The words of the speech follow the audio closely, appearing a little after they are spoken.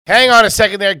Hang on a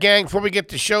second there, gang. Before we get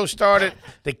the show started,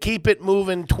 the Keep It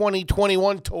Moving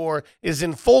 2021 tour is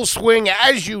in full swing,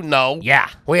 as you know. Yeah.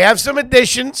 We have some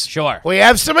additions. Sure. We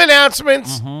have some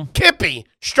announcements. Kippy,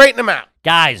 straighten them out.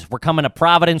 Guys, we're coming to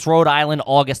Providence, Rhode Island,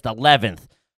 August 11th.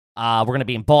 We're going to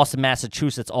be in Boston,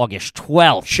 Massachusetts, August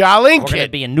 12th. Charlene We're going to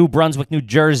Kid. be in New Brunswick, New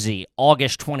Jersey,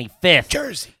 August 25th.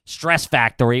 Jersey. Stress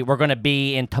Factory. We're going to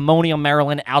be in Timonium,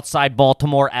 Maryland, outside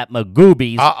Baltimore at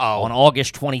Magooby's on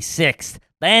August 26th.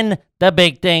 Then the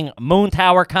big thing, Moon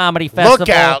Tower Comedy Festival. Look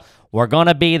out. We're going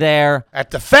to be there. At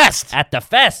the fest. At the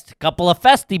fest. Couple of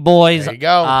festy boys. There you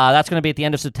go. That's going to be at the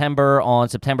end of September on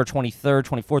September 23rd,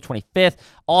 24th, 25th.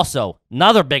 Also,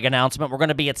 another big announcement. We're going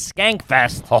to be at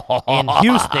Skankfest in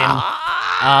Houston.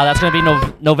 That's going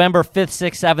to be November 5th,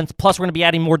 6th, 7th. Plus, we're going to be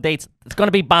adding more dates. It's going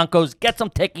to be bonkos. Get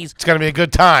some tickies. It's going to be a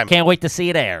good time. Can't wait to see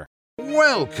you there.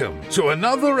 Welcome to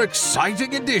another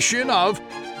exciting edition of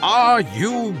Are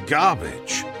You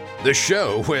Garbage? The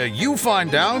show where you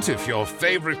find out if your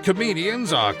favorite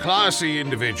comedians are classy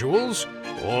individuals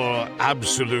or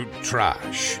absolute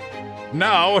trash.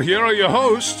 Now, here are your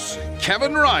hosts,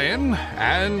 Kevin Ryan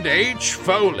and H.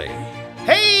 Foley.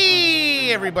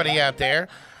 Hey, everybody out there,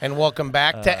 and welcome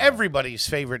back to everybody's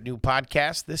favorite new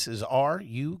podcast. This is Are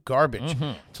You Garbage?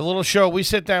 It's a little show. We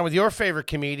sit down with your favorite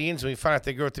comedians, and we find out if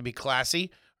they grow up to be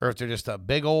classy or if they're just a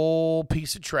big old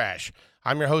piece of trash.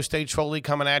 I'm your host, H. Foley,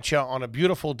 coming at you on a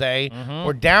beautiful day.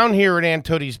 We're down here at Aunt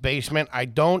Tootie's basement. I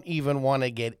don't even want to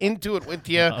get into it with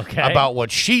you about what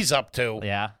she's up to.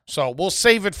 Yeah. So we'll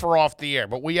save it for off the air,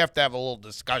 but we have to have a little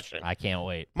discussion. I can't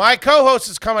wait. My co-host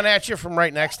is coming at you from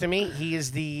right next to me. He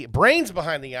is the brains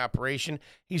behind the operation.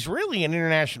 He's really an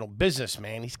international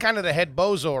businessman. He's kind of the head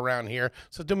bozo around here.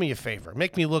 So do me a favor.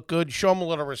 Make me look good. Show him a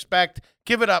little respect.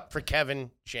 Give it up for Kevin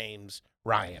James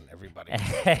Ryan, everybody.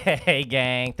 Hey,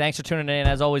 gang. Thanks for tuning in.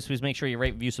 As always, please make sure you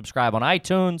rate, review, subscribe on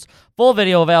iTunes. Full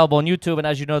video available on YouTube. And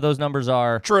as you know, those numbers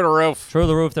are True to roof. Through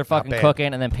the roof. They're fucking bad.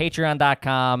 cooking. And then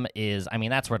Patreon.com is, I mean,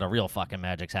 that's where the real fucking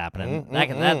magic's happening.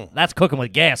 That's cooking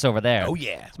with gas over there. Oh,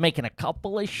 yeah. It's making a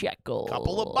couple of shekels.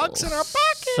 Couple of bucks in our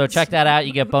pockets. So check that out.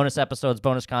 You get bonus episodes,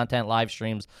 bonus content, live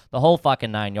streams, the whole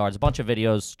fucking 9 yards. A bunch of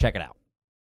videos. Check it out.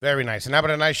 Very nice. And how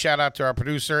about a nice shout out to our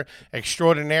producer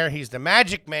extraordinaire? He's the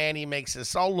magic man. He makes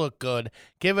us all look good.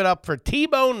 Give it up for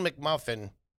T-Bone McMuffin,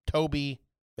 Toby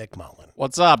McMullen.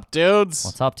 What's up, dudes?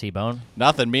 What's up, T-Bone?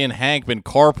 Nothing. Me and Hank been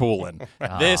carpooling.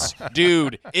 This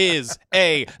dude is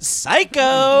a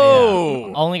psycho.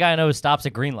 Yeah. Only guy I know who stops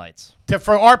at green lights.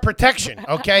 For our protection,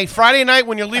 okay? Friday night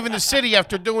when you're leaving the city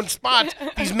after doing spots,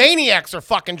 these maniacs are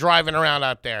fucking driving around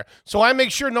out there. So I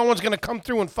make sure no one's going to come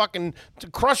through and fucking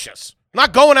crush us.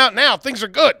 Not going out now. Things are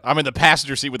good. I'm in the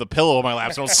passenger seat with a pillow on my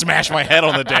lap, so don't smash my head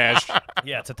on the dash.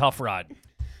 Yeah, it's a tough ride.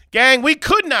 Gang, we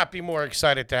could not be more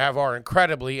excited to have our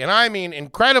incredibly, and I mean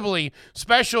incredibly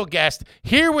special guest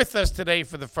here with us today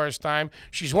for the first time.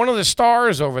 She's one of the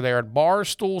stars over there at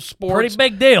Barstool Sports. Pretty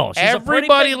big deal. She's Everybody a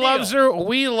pretty big loves deal. her.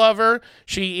 We love her.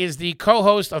 She is the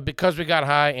co-host of Because We Got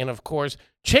High and, of course,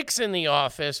 Chicks in the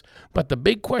Office. But the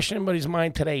big question in everybody's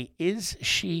mind today, is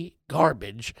she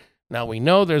garbage? Now, we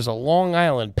know there's a Long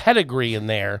Island pedigree in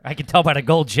there. I can tell by the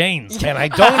gold chains. And I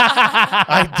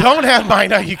don't have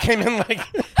mine. You came in like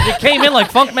You came in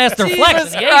like Funkmaster Flex.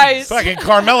 Jesus Christ. fucking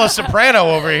Carmela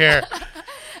Soprano over here.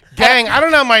 Gang, I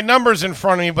don't have my numbers in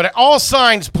front of me, but all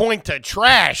signs point to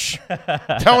trash.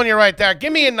 Telling you right there.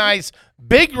 Give me a nice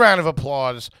big round of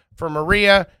applause for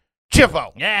Maria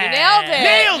Chivo. Yeah. You nailed it.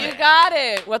 Nailed You it. got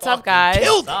it. What's up, guys?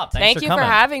 killed What's up? Thank Thanks you for for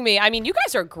coming. having me. I mean, you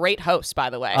guys are great hosts, by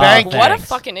the way. Thank you. What a Thanks.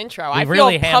 fucking intro. We I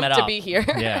really feel ham it pumped to up. be here.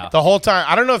 Yeah. The whole time.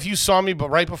 I don't know if you saw me, but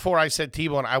right before I said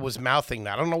T-Bone, I was mouthing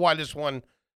that. I don't know why this one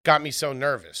got me so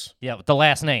nervous. Yeah, with the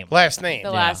last name. Last name.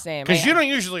 The last name. Because you don't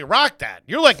usually rock that.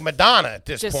 You're like Madonna at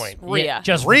this just point. Rhea. Yeah,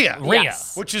 just Rhea. Rhea.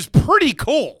 Yes. Which is pretty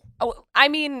cool. Oh, I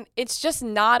mean, it's just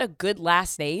not a good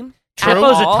last name. True. at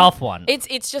Chivo's a all. tough one.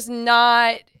 It's just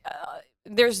not.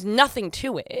 There's nothing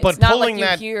to it. It's But not pulling like you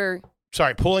that- hear.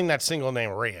 Sorry, pulling that single name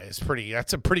Rhea is pretty.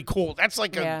 That's a pretty cool. That's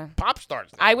like Yeah. a pop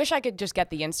star's name. I wish I could just get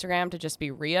the Instagram to just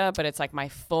be Rhea, but it's like my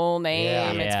full name.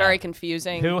 Yeah. It's very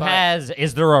confusing. Who but has?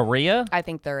 Is there a Rhea? I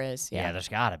think there is. Yeah, Yeah. there's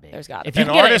gotta be. There's gotta If be. you An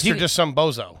could get artist if you, or just some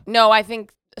bozo? No, I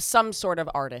think some sort of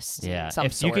artist. yeah. Some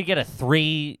If sort. you could get a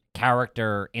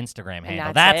 3-character Instagram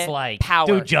handle, that's that's it? like, Power.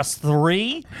 dude, just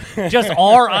 3, just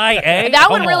RIA. That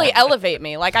would Come really on. elevate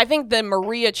me. Like, I think the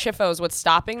Maria Chifo is what's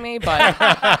stopping me, but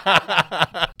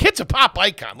Kid's a pop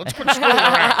icon. Let's quit screwing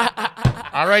around.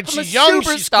 All right, I'm a she's young.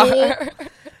 She's cool. superstar.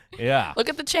 Yeah. Look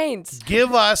at the chains.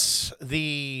 Give us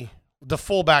the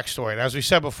full backstory. And as we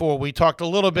said before, we talked a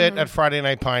little bit at Friday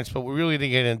Night Pints, but we really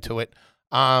didn't get into it.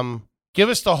 Give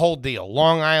us the whole deal.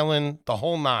 Long Island, the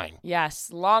whole nine. Yes,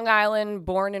 Long Island,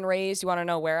 born and raised. You want to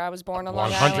know where I was born on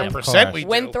Long Island? 100% we do.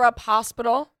 Winthrop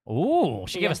Hospital. Ooh,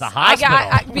 she gave us the Yes.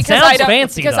 hospital. Because Sounds I don't,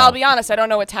 fancy, Because though. I'll be honest, I don't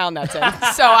know what town that's in.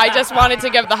 So I just wanted to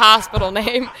give the hospital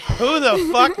name. Who the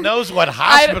fuck knows what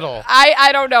hospital?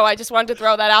 I don't know. I just wanted to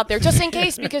throw that out there just in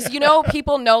case because,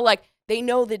 people know, like, they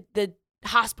know the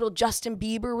hospital Justin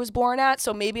Bieber was born at.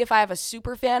 So maybe if I have a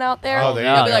super fan out there, Oh, there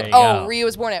they'll you be go. like, There you go. Rhea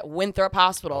was born at Winthrop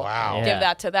Hospital. Wow. Yeah. Give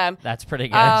that to them. That's pretty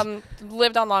good.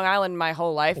 Lived on Long Island my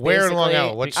whole life. Where in Long basically.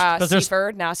 Island? What's- 'Cause there's-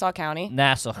 Seaford, Nassau County.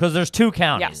 Nassau, because there's two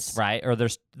counties, Yes. right? Or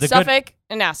there's the Suffolk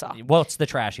and Nassau. good. What's the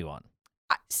trashy one?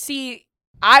 See,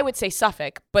 I would say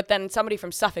Suffolk, but then somebody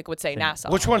from Suffolk would say Nassau.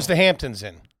 Which one's the Hamptons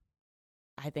in?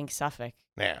 I think Suffolk.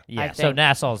 Yeah. Yeah, so think-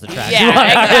 Nassau's the trashy Yeah,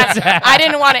 one. exactly. I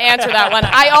didn't want to answer that one.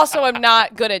 I also am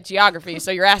not good at geography,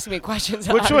 so you're asking me questions.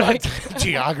 Which I'm one? like-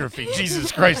 Geography.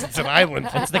 Jesus Christ, it's an island.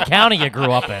 It's the county you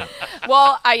grew up in.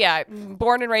 Well,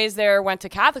 born and raised there, went to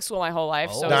Catholic school my whole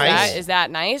life. So Nice. is that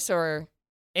nice or?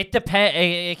 It depends.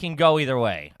 It can go either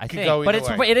way, I Could think. go But either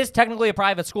it's way. it is technically a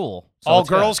private school. So All it's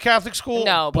good. girls Catholic school?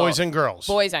 No, Boys both. and girls?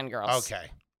 Boys and girls. Okay.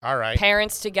 All right.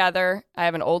 Parents together. I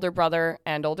have an older brother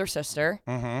and older sister,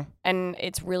 Mm-hmm. and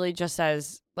it's really just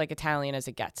as like Italian as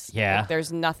it gets. Yeah. Like,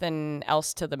 there's nothing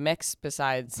else to the mix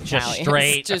besides Just Italian.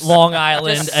 straight Just- Long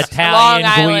Island just Italian Long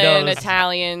Island Guidos.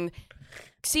 Italian.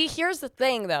 See, here's the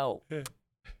thing, though.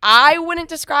 I wouldn't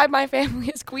describe my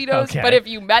family as Guidos, Okay. but if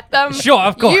you met them, Sure,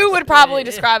 of course. you would probably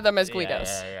describe them as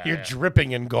Guidos. You're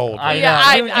dripping in gold. I right? know.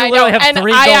 Yeah, You I literally know. have and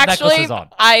 3 I gold actually, necklaces on.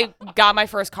 I got my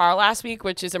first car last week,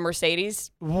 which is a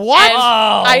Mercedes. What? And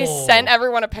Oh. I sent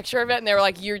everyone a picture of it, and they were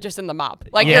like, "You're just in the mob.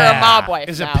 Like you're Yeah. a mob wife."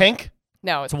 Is it now." pink?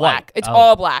 No, it's It's black. white. It's Oh.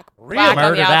 all black. Really? Black on the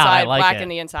Murdered out. I outside, like black it. in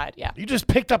the inside. Yeah. You just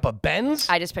picked up a Benz?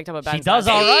 I just picked up a Benz. She does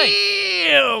last all week. right.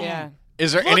 Damn. Yeah.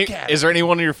 Is there Look at is there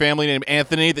anyone in your family named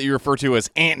Anthony that you refer to as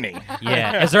Antony?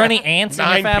 Yeah. Is there any ants in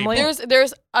 9 your family? people.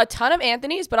 There's a ton of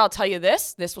Anthony's, but I'll tell you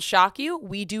this will shock you.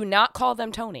 We do not call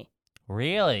them Tony.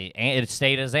 Really? It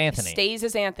stayed as Anthony. Stays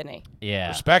as Anthony. Yeah.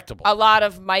 Respectable. A lot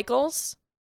of Michaels,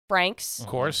 Franks, Of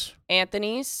course.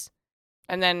 Anthony's,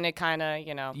 and then it kind of,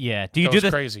 Yeah. Do you Goes do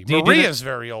this? crazy. Do you do Maria's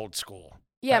very old school.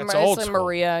 Yeah, That's it's old like school.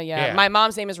 Maria. Yeah. Yeah. My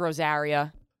mom's name is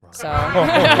Rosaria. So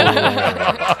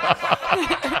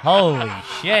Holy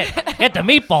shit! Get the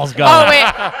meatballs going. Oh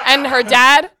wait, and her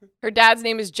dad's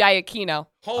name is Giacchino.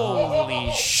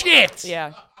 Holy shit.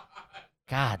 Yeah.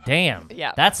 God damn.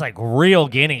 Yeah. That's like real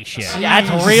Guinea shit.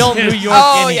 That's real New York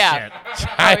Oh, Guinea yeah. shit.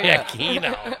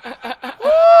 Giacchino.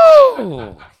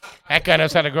 Woo! That guy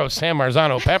knows how to grow San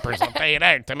Marzano peppers. I'll tell you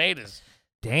that. Tomatoes.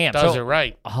 Damn. Does so, it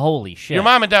right. Holy shit. Your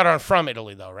mom and dad aren't from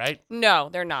Italy, though, right? No,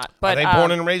 they're not. But Are they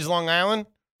born and raised Long Island?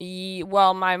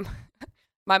 well, my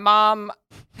mom,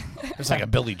 It's like a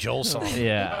Billy Joel song.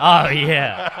 Yeah. Oh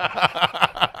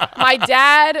yeah. my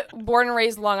dad, born and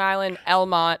raised Long Island,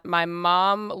 Elmont. My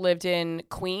mom lived in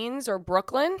Queens or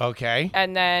Brooklyn. Okay.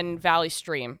 And then Valley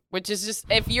Stream, which is just,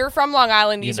 if you're from Long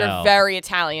Island, these You know. are very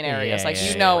Italian areas. Yeah, like, yeah,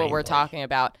 you know yeah. what we're talking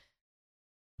about.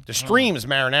 The stream's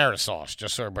marinara sauce,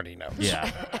 just so everybody knows.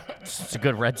 Yeah. It's a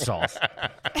good red sauce.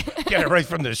 Get it right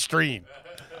from the stream.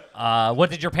 What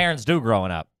did your parents do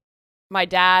growing up? My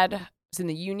dad was in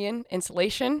the union,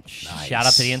 insulation. Shout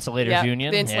out to the Insulators Yeah,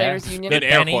 Union. the Insulators yeah. Union. In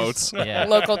air Pennies. quotes. Yeah.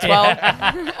 Local 12.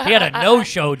 He had a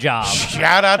no-show job.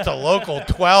 Shout out to Local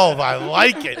 12. I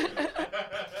like it.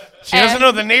 She doesn't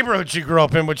know the neighborhood she grew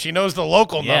up in, but she knows the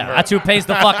local Yeah, number. that's who pays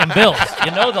the fucking bills. You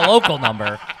know the local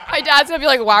number. My dad's going to be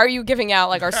like, why are you giving out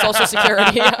like our social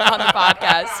security on the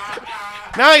podcast?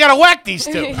 Now I got to whack these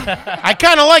two. I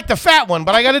kind of like the fat one,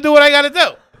 but I got to do what I got to do.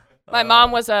 My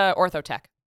mom was a orthotech.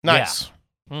 Nice.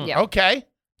 Yeah. Okay.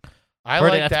 I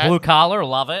Pretty- like that's that. blue collar,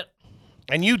 love it.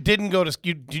 And you didn't go to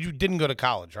you didn't go to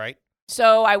college, right?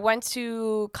 So I went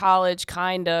to college,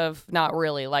 kind of, not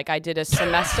really. Like I did a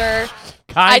semester.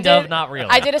 Kind I of, did- not really.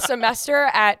 I did a semester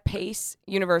at Pace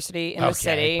University in the Okay.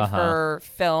 city Uh-huh. for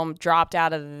film, dropped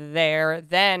out of there.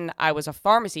 Then I was a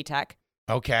pharmacy tech.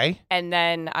 Okay. And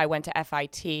then I went to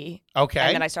FIT. Okay.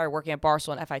 And then I started working at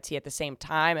Barstool and FIT at the same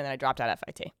time. And then I dropped out of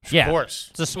FIT. Yeah. Of course.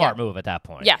 It's a smart move at that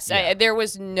point. Yes. Yeah. There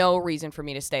was no reason for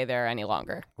me to stay there any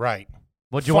longer. Right.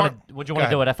 What'd you Far- want to Go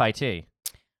do at FIT?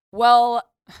 Well,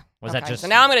 Was that okay, just so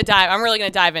now I'm going to dive. I'm really going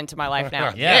to dive into my life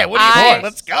now. Yeah. What are you I- doing?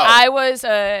 Let's go. I was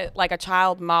a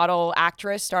child model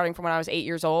actress starting from when I was 8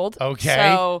 years old. Okay.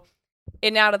 So in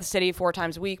and out of the city 4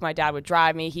 times a week, my dad would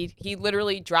drive me. He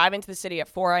literally drive into the city at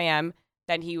 4 a.m.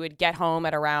 Then he would get home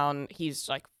at around, he's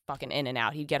like fucking in and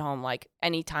out. He'd get home like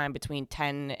anytime between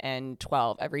 10 and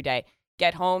 12 every day.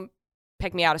 Get home,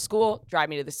 pick me out of school, drive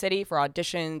me to the city for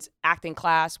auditions, acting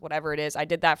class, whatever it is. I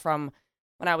did that from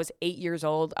when I was 8 years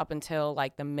old up until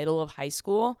like the middle of high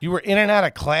school. You were in and out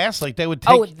of class? Like they would take...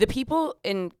 Oh, the people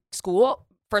in school,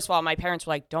 first of all, my parents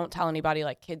were like, don't tell anybody.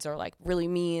 Like kids are like really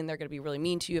mean. They're going to be really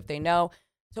mean to you if they know.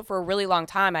 So for a really long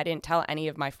time, I didn't tell any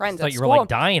of my friends at you school. were like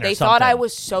dying or They something. thought I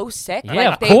was so sick. Yeah,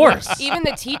 like, of course. Even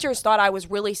the teachers thought I was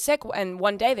really sick. And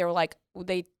one day they were like,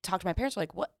 they talked to my parents, were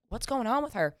like, what's going on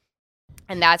with her?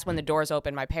 And that's when the doors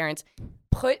opened. My parents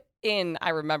put in, I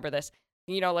remember this,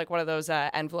 like one of those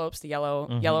envelopes, the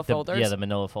yellow folders. The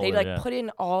manila folder. They put in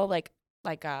all like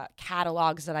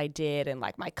catalogs that I did and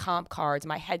like my comp cards,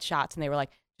 my headshots, and they were like,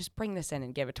 just bring this in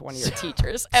and give it to one of your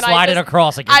teachers. And slide it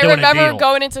across like you're I doing remember a deal.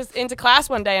 going into class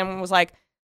one day and was like,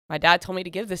 my dad told me to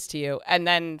give this to you. And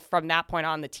then from that point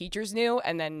on, the teachers knew,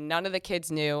 and then none of the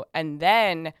kids knew. And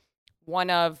then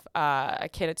one of a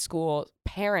kid at school,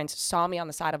 parents saw me on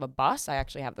the side of a bus. I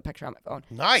actually have the picture on my phone.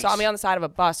 Nice. Saw me on the side of a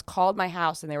bus, called my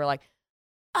house, and they were like,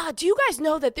 do you guys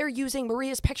know that they're using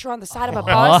Maria's picture on the side of a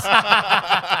bus?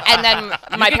 And then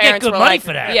my could get parents good were money like,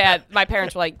 for that. yeah, my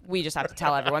parents were like, we just have to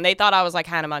tell everyone. They thought I was like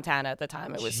Hannah Montana at the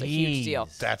time. It was a huge deal.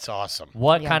 Jeez. That's awesome.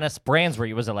 What Yeah. kind of brands were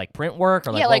you? Was it like print work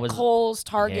or like Yeah, what like was Kohl's,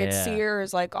 Target, Yeah.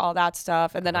 Sears, like all that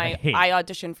stuff. And then Right. I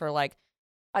auditioned for like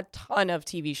a ton of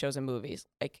TV shows and movies,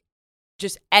 like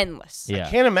just endless. Yeah.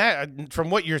 Can't imagine, from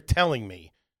what you're telling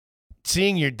me,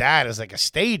 seeing your dad as like a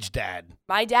stage dad.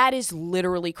 My dad is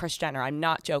literally Kris Jenner. I'm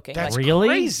not joking. That's Like, Really?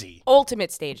 crazy.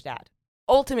 ultimate stage dad.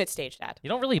 Ultimate stage dad. I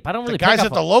don't really The pick guys up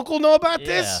at the on local know about Yeah.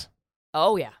 this?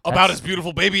 Oh yeah. About his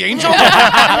beautiful baby angel.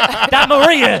 that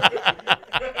Maria.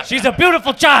 She's a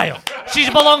beautiful child. She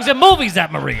belongs in movies,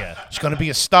 that Maria. She's going to be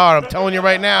a star. I'm telling you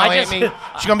right now, I just- Anthony.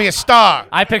 She's going to be a star.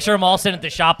 I picture them all sitting at the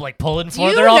shop like pulling for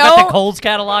you They're all got know- the Kohl's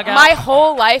catalog out. My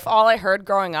whole life, all I heard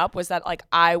growing up was that like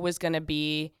I was gonna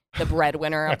be the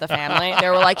breadwinner of the family. They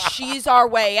were like, "She's our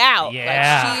way out.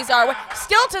 Yeah. Like, she's our way."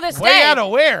 Still to this Way day, out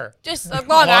of where? just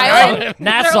Long Island? Island,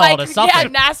 Nassau They're like, to Suffolk. Yeah,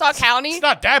 Nassau County. It's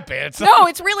not that bad. It's No, not,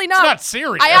 it's really it's not. not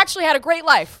serious. I actually had a great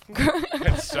life.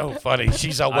 It's so funny.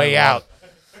 She's a way love out.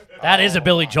 That is a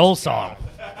Billy Joel song.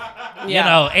 Yeah. You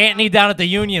know, Anthony down at the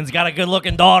Union's got a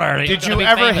good-looking daughter. He's Did gonna you be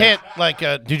ever famous.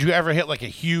 hit like a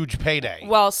huge payday?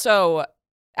 Well, so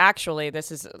actually, this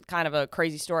is kind of a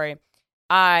crazy story.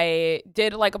 I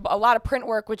did like a lot of print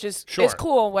work, which is Sure.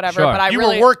 cool, whatever. Sure. But I You were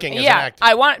really working as an actor.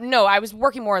 I was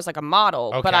working more as like a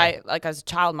model, but Okay. I like as a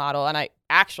child model. And I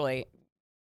actually,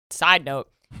 side note,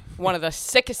 one of the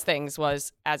sickest things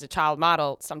was as a child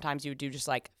model. Sometimes you do just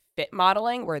like fit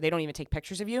modeling where they don't even take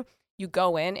pictures of you. You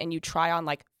go in and you try on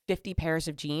like 50 pairs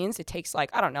of jeans. It takes like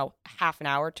I don't know half an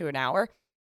hour to an hour,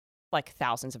 like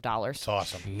thousands of dollars. It's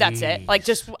awesome. That's it. Like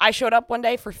just I showed up one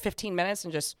day for 15 minutes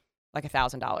and just like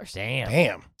 $1,000. Damn.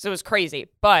 Damn. So it was crazy,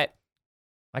 but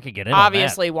I could get in on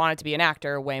obviously wanted to be an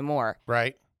actor way more.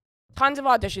 Right. Tons of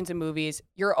auditions and movies.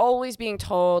 You're always being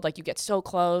told like you get so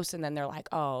close and then they're like,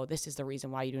 "Oh, this is the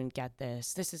reason why you didn't get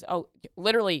this. This is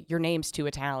literally your name's too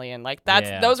Italian." Like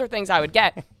Yeah. those are things I would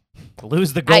get. that.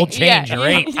 Lose the gold change, yeah. you're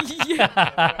eight.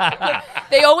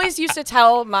 They always used to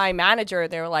tell my manager,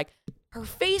 they were like, her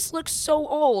face looks so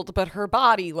old, but her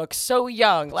body looks so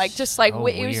young. Like, just like, So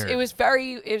weird. it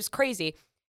was crazy.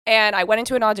 And I went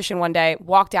into an audition one day,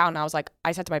 walked out, and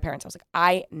I said to my parents, I was like,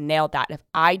 I nailed that. If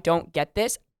I don't get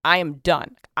this, I am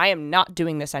done. I am not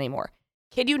doing this anymore.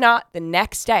 Kid you not, the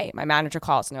next day, my manager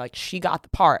calls, and they're like, she got the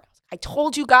part. I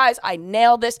told you guys, I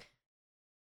nailed this.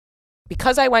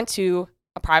 Because I went to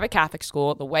a private Catholic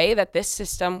school, the way that this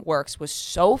system works was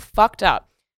so fucked up.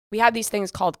 We had these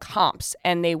things called comps,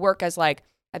 and they work as like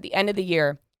at the end of the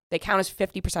year, they count as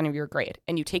 50% of your grade,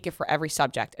 and you take it for every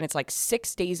subject. And it's like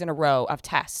 6 days in a row of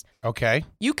tests. Okay.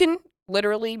 You can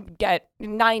literally get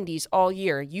 90s all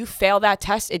year. You fail that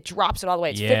test, it drops it all the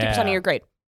way. It's 50% of Yeah. your grade.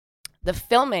 The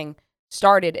filming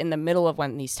started in the middle of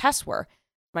when these tests were.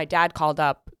 My dad called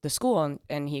up the school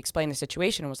and he explained the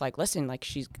situation and was like, listen, like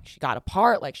she got a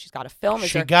part, like she's got a film.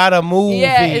 She got a movie.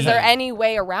 Yeah, is there any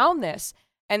way around this?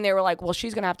 And they were like, well,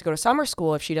 she's going to have to go to summer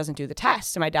school if she doesn't do the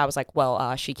test. And my dad was like,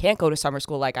 well, she can't go to summer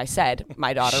school. Like I said,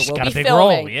 my daughter She's will got be a big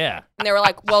filming. role, yeah. And they were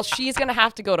like, well, she's going to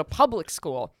have to go to public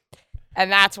school. And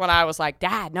that's when I was like,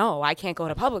 Dad, no, I can't go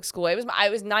to public school. I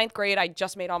was ninth grade. I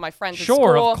just made all my friends at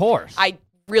Sure, school. of course. I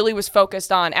really was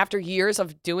focused on, after years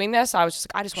of doing this, I was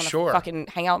just like, I just want to Sure. fucking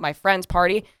hang out with my friends,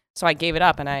 party. So I gave it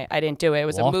up and I didn't do it. It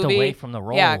was Walked a movie. away from the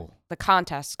role. Yeah, the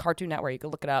contest, Cartoon Network. You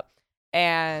could look it up.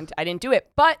 And I didn't do it.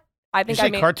 But I You think say I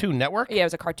made Cartoon Network? Yeah, it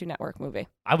was a Cartoon Network movie.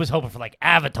 I was hoping for like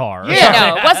Avatar. or Yeah. something.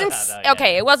 No, it wasn't No,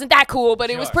 okay, it wasn't that cool, but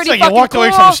it was It's pretty like you fucking walked cool.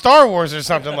 away from Star Wars or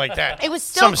something like that. It was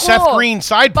still Some Seth cool, Green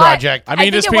side but- project. I mean,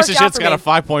 think this it piece worked of out shit's for got a me.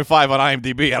 5.5 on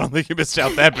IMDb. I don't think you missed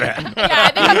out that bad. Yeah,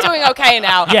 I think I'm doing okay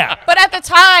now. Yeah. But at the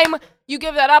time, you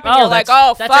give that up and Oh, you're like,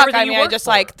 that's- oh that's fuck. everything I you mean, I work just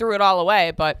for. like threw it all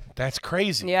away. But That's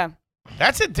crazy. yeah,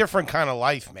 That's a different kind of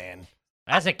life, man.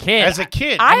 As a kid. As a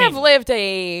kid, I have lived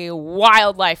a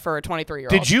wild life for a 23-year-old.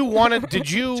 did you want to? Did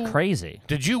you? crazy.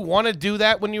 Did you want to do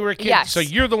that when you were a kid? Yes. So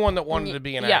you're the one that wanted to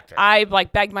be an actor. I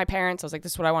like begged my parents. I was like,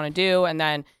 this is what I want to do. And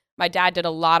then my dad did a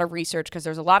lot of research because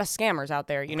there's a lot of scammers out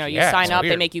there. You know, you Yeah, sign it's up, they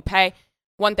weird. make you pay.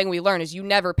 One thing we learn is you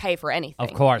never pay for anything.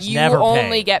 Of course, you never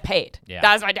only pay. get paid. Yeah.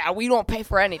 That's my dad. We don't pay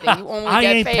for anything. You only I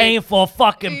get ain't paid. paying for a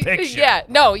fucking picture. Yeah,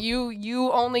 no,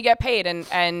 you only get paid,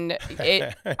 and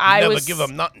it. I Never was give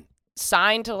them nothing.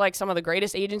 signed to like some of the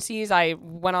greatest agencies. I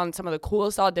went on some of the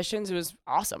coolest auditions. It was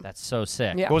awesome. That's so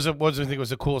sick. Yeah. What do you think was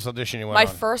the coolest audition you went My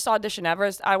on? first audition ever,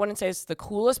 I wouldn't say it's the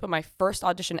coolest, but my first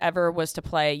audition ever was to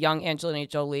play young Angelina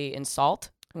Jolie in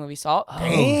Salt, the movie Salt.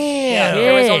 Damn.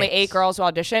 There was only Shit. 8 girls who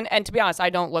auditioned, and to be honest, I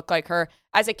don't look like her.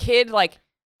 As a kid, like,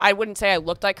 I wouldn't say I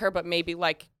looked like her, but maybe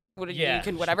like, Yeah. you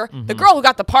can whatever. The girl who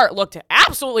got the part looked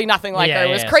absolutely nothing like Yeah, her. It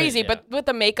was yeah, so- crazy, yeah. but with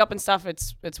the makeup and stuff,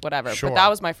 it's whatever. Sure. But that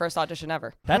was my first audition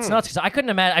ever. That's nuts because I couldn't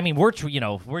imagine. I mean, we're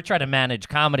trying to manage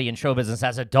comedy and show business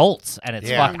as adults, and it's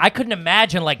Yeah. fuck. I couldn't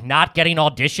imagine like not getting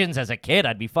auditions as a kid.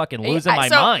 I'd be fucking losing my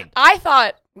So mind. I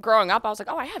thought growing up, I was like,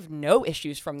 oh, I have no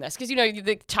issues from this because you know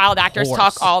the child actors course.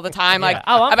 talk all the time like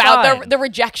Oh, I'm about fine. the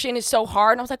rejection is so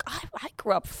hard, and I was like, I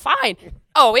grew up fine.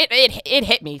 Oh, it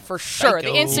hit me for sure.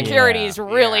 Psycho. The insecurities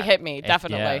really Yeah. hit me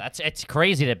definitely. Yeah, it's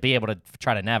crazy to be able to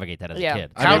try to navigate that as Yeah. a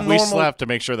kid. How I mean, we normal- still have to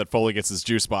make sure that Foley gets his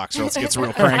juice box or else he gets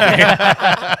real cranky.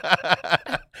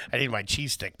 I need my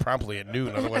cheese stick promptly at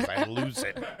noon, otherwise I lose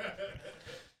it.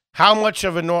 How much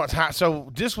of a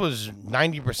so this was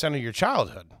 90% of your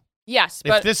childhood? Yes, If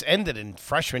but this ended in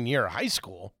freshman year of high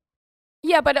school,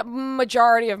 yeah, but a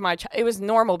majority of my it was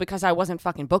normal because I wasn't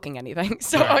fucking booking anything,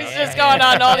 so I was just going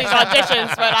on all these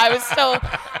auditions, but I was still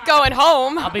going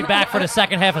home. I'll be back for the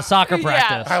second half of soccer Yeah.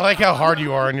 practice. I like how hard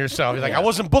you are on yourself. You're like, I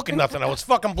wasn't booking nothing. I was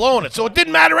fucking blowing it, so it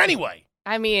didn't matter anyway.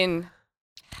 I mean,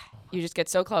 you just get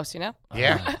so close, you know.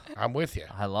 Yeah, I'm with you.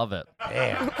 I love it.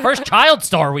 Damn. First child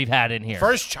star we've had in here.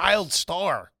 First child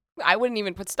star. I wouldn't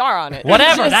even put star on it.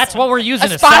 Whatever. Just That's what we're using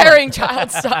to sell it. aspiring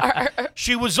child star.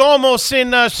 She was almost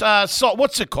in Salt.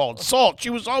 What's it called? Salt.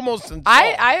 She was almost in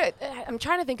Salt. I'm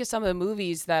trying to think of some of the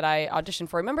movies that I auditioned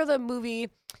for. Remember the movie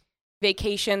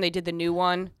Vacation? They did the new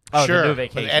one. Oh, Sure. the new With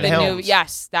vacation. Ed The new, Helms.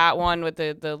 yes, that one with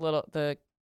the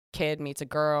kid meets a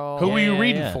girl. Who were you Yeah,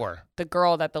 reading yeah. for? The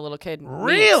girl that the little kid meets.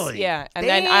 Really? Yeah. And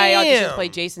then I auditioned to play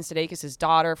Damn. Jason Sudeikis'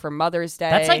 daughter for Mother's Day.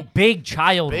 That's like big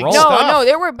child Big role. no, stuff. no,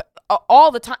 there were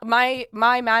all the time. My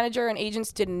manager and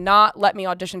agents did not let me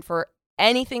audition for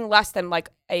anything less than like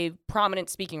a prominent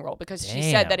speaking role because she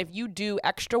Damn. said that if you do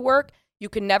extra work, you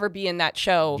can never be in that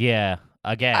show Yeah.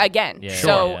 Again. again. Yeah,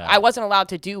 So yeah. I wasn't allowed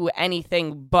to do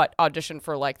anything but audition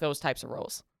for like those types of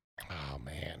roles. Oh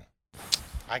man,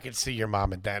 I could see your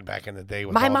mom and dad back in the day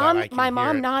with My all mom, that. I can my hear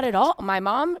mom, it. not at all. My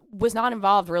mom was not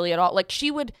involved really at all. Like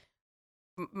she would.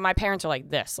 My parents are like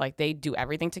this. Like they do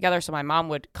everything together. So my mom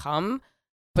would come,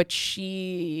 but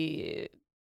she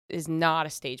is not a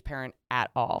stage parent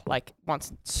at all. Like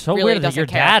once. So really weird that doesn't your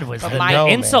care. dad was But the my- No,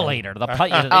 man. insulator. The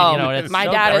Oh, you know, it's my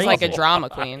so dad is like a crazy. drama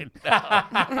queen.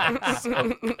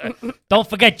 Don't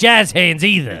forget jazz hands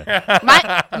either.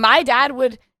 my dad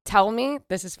would tell me,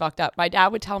 this is fucked up. My dad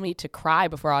would tell me to cry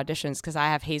before auditions because I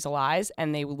have hazel eyes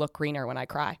and they look greener when I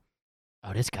cry.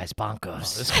 Oh, this guy's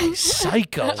bonkers. This guy's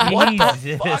psycho. What the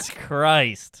Jesus fuck?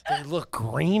 Christ. They look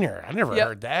greener. I never Yep.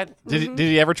 heard that. Did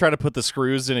he ever try to put the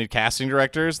screws in casting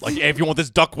directors? Like, hey, if you want this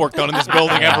duct work done in this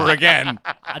building ever again.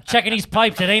 I'm checking these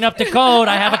pipes. It ain't up to code.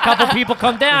 I have a couple people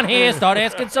come down here, start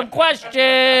asking some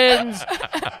questions.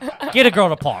 Get a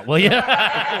girl a part, will you?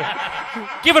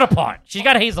 Give it a part. She's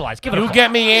got hazel eyes. Give it a You part.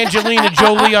 get me Angelina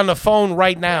Jolie on the phone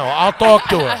right now. I'll talk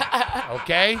to her.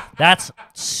 Okay?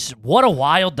 What a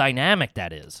wild dynamic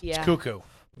that is. Yeah. Cuckoo.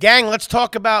 Gang, let's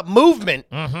talk about movement.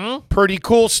 Mm-hmm. Pretty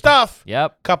cool stuff.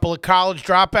 Yep. Couple of college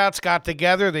dropouts got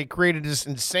together. They created this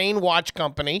insane watch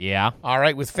company. Yeah. All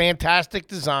right, with fantastic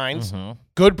designs, Mm-hmm.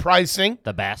 good pricing.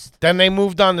 The best. Then they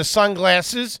moved on to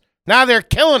sunglasses. Now they're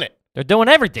killing it. They're doing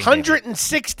everything. baby.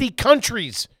 160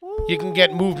 countries you can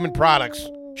get movement products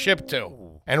shipped to.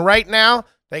 And right now,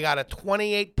 they got a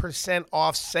 28%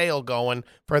 off sale going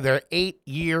for their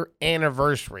 8-year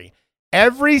anniversary.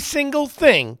 Every single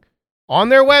thing on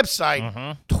their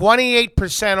website,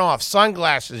 28% off.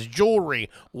 Sunglasses, jewelry,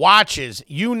 watches,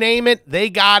 you name it, they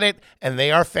got it, and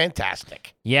they are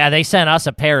fantastic. Yeah, they sent us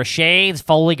a pair of shades.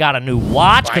 Foley got a new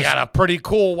watch. I 'cause got a pretty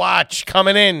cool watch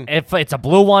coming in. if it's a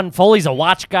blue one, Foley's a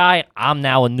watch guy. I'm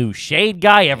now a new shade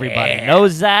guy. Everybody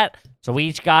knows that. So we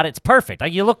each got it. It's perfect.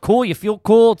 Like, you look cool. You feel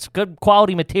cool. It's good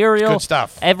quality material. Good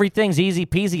stuff. Everything's easy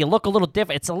peasy. You look a little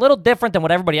different. It's a little different than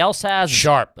what everybody else has.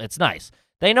 Sharp. It's nice.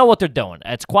 They know what they're doing.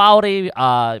 It's quality,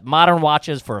 modern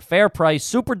watches for a fair price,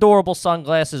 super durable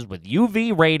sunglasses with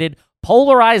UV-rated,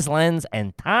 polarized lens,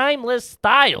 and timeless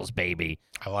styles, baby.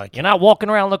 I like You're not walking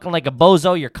around looking like a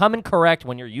bozo. You're coming correct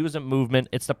when you're using movement.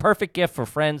 It's the perfect gift for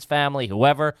friends, family,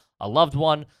 whoever, a loved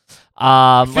one.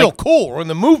 Feel cool. We're in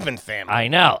the movement family. I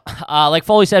know. Like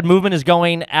Foley said, Movement is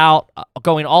going all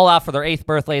out for their 8th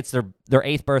birthday. It's their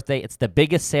 8th birthday. It's the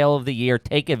biggest sale of the year.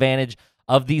 Take advantage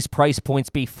of these price points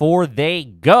before they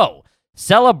go.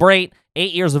 Celebrate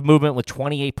 8 years of Movement with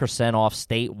 28% off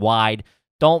statewide.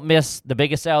 Don't miss the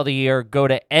biggest sale of the year. Go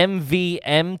to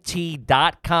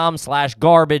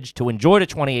mvmt.com/garbage to enjoy the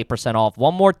 28% off.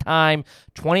 One more time,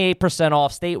 28%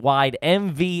 off statewide,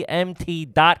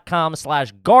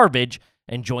 mvmt.com/garbage,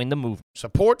 and join the movement.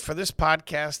 Support for this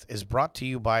podcast is brought to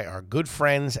you by our good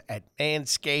friends at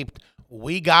Manscaped.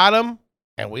 We got them,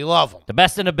 and we love them. The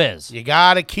best in the biz. You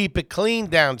got to keep it clean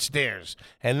downstairs,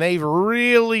 and they've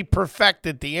really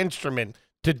perfected the instrument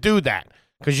to do that.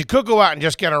 Because you could go out and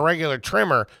just get a regular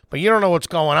trimmer, but you don't know what's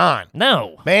going on.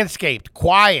 No. Manscaped,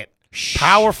 quiet,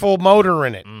 powerful motor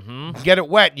in it. Mm-hmm. Get it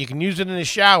wet. You can use it in the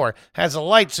shower. Has a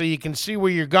light so you can see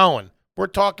where you're going. We're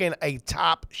talking a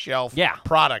top shelf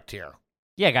product here.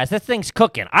 Yeah, guys, this thing's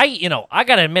cooking. I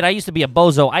gotta admit, I used to be a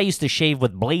bozo. I used to shave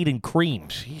with blade and cream.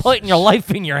 Jesus. Putting your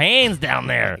life in your hands down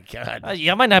there. Oh, my God.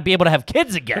 I might not be able to have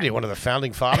kids What are again. you, one of the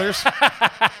founding fathers?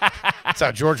 That's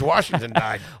how George Washington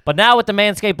died. But now with the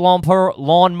Manscaped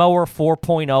Lawnmower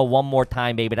 4.0, one more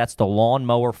time, baby. That's the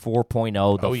Lawnmower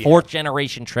 4.0, the 4th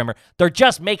generation trimmer. They're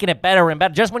just making it better and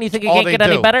better. Just when you think it can't get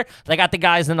any better, they got the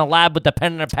guys in the lab with the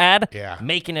pen and a pad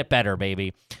making it better,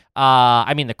 baby.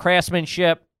 The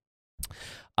craftsmanship.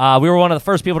 We were one of the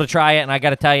first people to try it, and I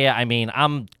got to tell you,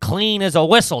 I'm clean as a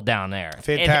whistle down there.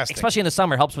 Fantastic. Especially in the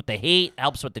summer. Helps with the heat,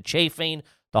 helps with the chafing,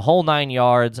 the whole 9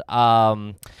 yards.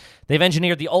 They've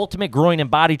engineered the ultimate groin and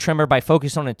body trimmer by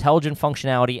focusing on intelligent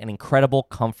functionality and incredible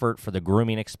comfort for the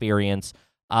grooming experience.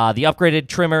 The upgraded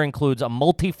trimmer includes a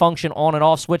multi-function on and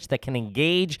off switch that can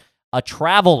engage a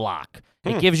travel lock.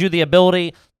 It gives you the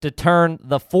ability to turn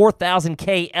the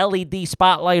 4000K LED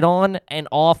spotlight on and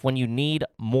off when you need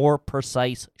more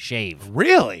precise shave.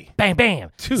 Really? Bam,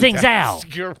 bam, Dude, zing, zow.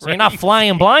 you're So you're not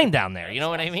flying blind down there. You know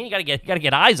what I mean? You gotta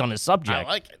get eyes on this subject. I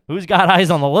like it. Who's got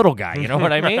eyes on the little guy? You know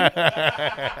what I mean?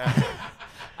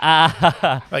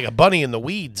 Like a bunny in the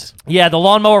weeds. Yeah, the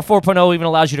Lawnmower 4.0 even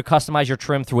allows you to customize your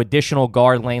trim through additional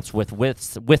guard lengths with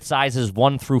width sizes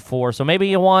 1 through 4. So maybe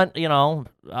you want,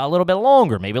 a little bit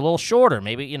longer, maybe a little shorter,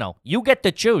 maybe, you get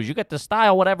to choose. You get to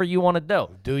style whatever you want to do.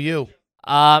 Do you?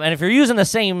 And if you're using the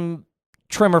same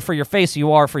trimmer for your face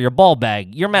you are for your ball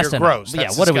bag, you're messing You're gross. up.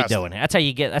 That's what disgusting. are we doing? That's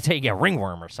how you get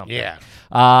ringworm or something. Yeah.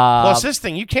 Uh, Plus, this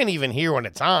thing, you can't even hear when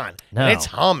it's on. No. And it's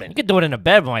humming. You could do it in a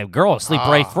bed when my girl will sleep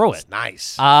right through It's it.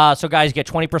 nice. So guys, get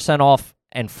 20% off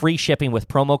and free shipping with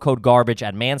promo code GARBAGE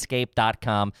at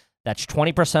manscaped.com. That's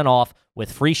 20% off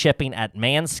with free shipping at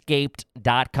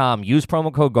manscaped.com. Use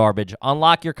promo code GARBAGE.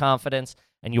 Unlock your confidence,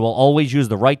 and you will always use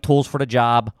the right tools for the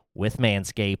job with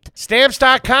Manscaped.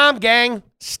 Stamps.com, gang.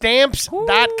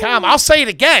 Stamps.com. I'll say it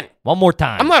again. One more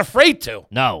time. I'm not afraid to.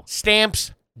 No.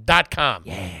 Stamps.com.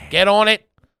 Yeah. Get on it.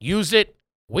 Use it.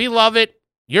 We love it.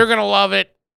 You're going to love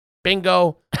it.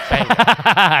 Bingo. Bango.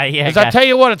 Yeah. Because I tell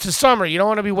you what, it's the summer. You don't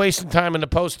want to be wasting time in the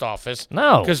post office.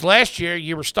 No. Because last year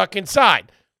you were stuck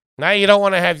inside. Now you don't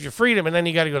want to have your freedom, and then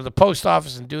you got to go to the post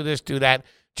office and do this, do that.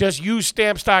 Just use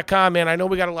Stamps.com, man. I know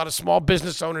we got a lot of small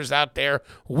business owners out there.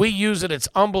 We use it. It's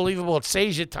unbelievable. It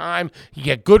saves you time. You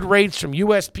get good rates from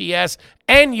USPS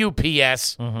and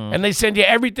UPS, and they send you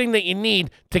everything that you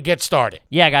need to get started.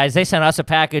 Yeah, guys, they sent us a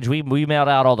package. We mailed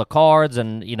out all the cards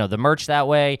and, the merch that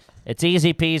way. It's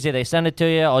easy peasy. They send it to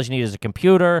you. All you need is a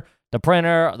computer, the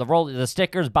printer, the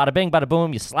stickers, bada bing, bada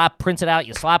boom. You print it out,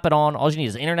 you slap it on. All you need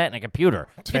is internet and a computer.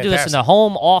 You can do this in the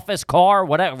home, office, car,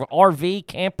 whatever, RV,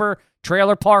 camper,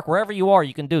 trailer park, wherever you are,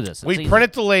 you can do this. We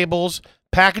printed the labels,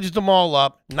 packaged them all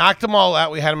up, knocked them all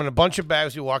out. We had them in a bunch of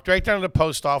bags. We walked right down to the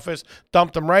post office,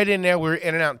 dumped them right in there. We were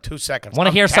in and out in 2 seconds. Want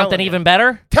to hear something even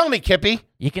better? Tell me, Kippy.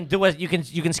 You can do it. You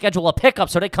can schedule a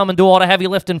pickup so they come and do all the heavy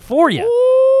lifting for you. Ooh,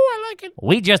 I like it.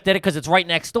 We just did it because it's right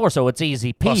next door, so it's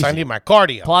easy peasy. Plus, I need my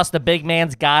cardio. Plus, the big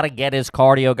man's got to get his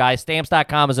cardio, guys.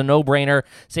 Stamps.com is a no-brainer,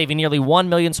 saving nearly 1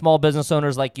 million small business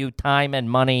owners like you time and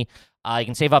money. You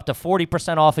can save up to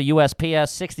 40% off of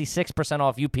USPS, 66%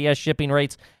 off UPS shipping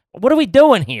rates. What are we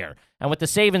doing here? And with the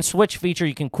Save and Switch feature,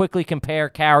 you can quickly compare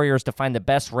carriers to find the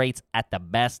best rates at the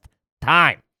best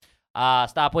time.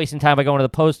 Stop wasting time by going to the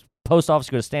post post office,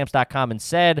 go to stamps.com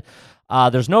instead.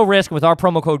 There's no risk. With our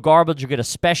promo code GARBAGE, you get a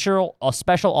special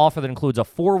offer that includes a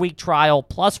 4-week trial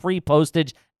plus free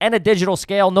postage and a digital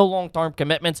scale. No long-term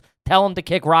commitments. Tell them to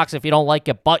kick rocks if you don't like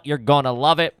it, but you're going to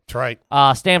love it. That's right.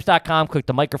 Stamps.com. Click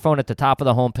the microphone at the top of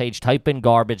the homepage. Type in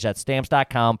garbage. That's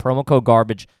stamps.com. Promo code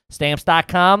garbage.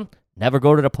 Stamps.com. Never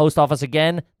go to the post office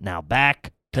again. Now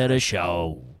back to the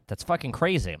show. That's fucking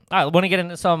crazy. All right, want to get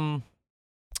into some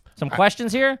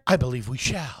questions here? I believe we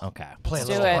shall. Okay. Play Let's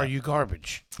a do little it. Are You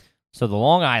Garbage? So the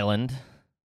Long Island,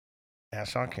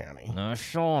 Nassau County.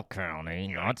 Nassau County,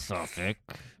 not Suffolk.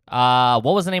 What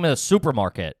was the name of the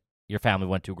supermarket your family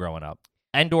went to growing up?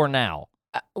 And or now?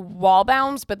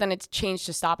 Wallbounds, but then it's changed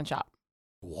to Stop and Shop.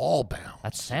 Wallbound.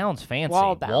 That sounds fancy.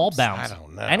 Wallbounds. I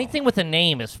don't know. Anything with a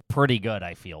name is pretty good,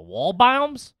 I feel.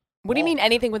 Wallbounds? What do you mean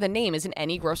anything with a name? Isn't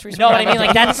any grocery No, store? but I mean,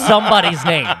 like, that's somebody's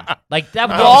name. Like, that.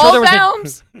 I'm sure there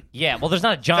was Wallbounds? yeah, well, there's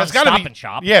not a John That's gotta Stop be- and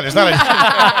Shop. Yeah, there's not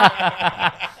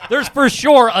a. There's for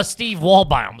sure a Steve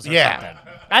Wallbounds or Yeah. something.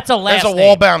 That's a last There's a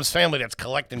name. Wallbounds family that's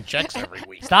collecting checks every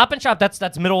week. Stop and Shop,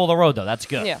 that's middle of the road, though. That's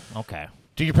good. Yeah. Okay.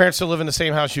 Do your parents still live in the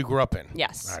same house you grew up in?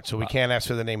 Yes. All right, so we can't ask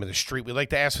for the name of the street. We like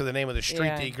to ask for the name of the street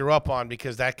Yeah. that you grew up on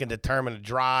because that can determine a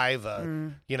drive,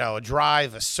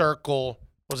 a circle.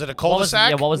 Was it a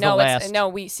cul-de-sac? What was the No, last?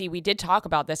 we did talk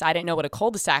about this. I didn't know what a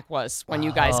cul-de-sac was when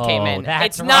you guys came in.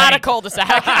 that's It's not a right. cul-de-sac.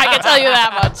 I can tell you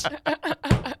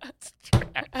that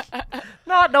much.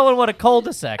 Not knowing what a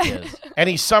cul-de-sac is.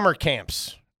 Any summer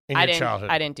camps in your childhood?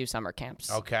 I didn't do summer camps.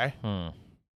 Okay. Hmm.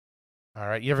 All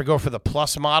right. You ever go for the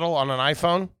Plus model on an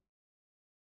iPhone?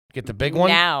 Get the big one?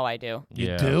 Now I do. You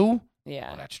Yeah. do?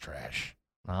 Yeah. Oh, that's trash.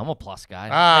 I'm a plus guy.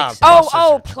 Ah, Makes sense. Pluses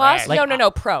are plus? trash. No,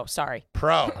 Pro. Sorry.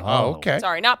 Pro. Oh, okay.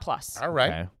 Sorry, not plus. All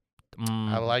right. Okay.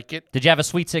 I like it. Did you have a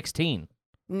Sweet 16?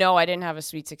 No, I didn't have a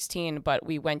Sweet 16, but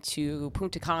we went to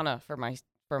Punta Cana for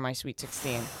my Sweet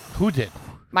 16. Who did?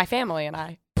 My family and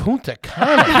I. Punta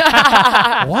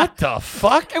Cana. What the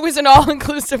fuck? It was an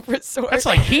all-inclusive resort. That's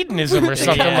like hedonism or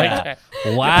something Yeah. like that.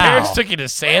 Your Wow. parents took you to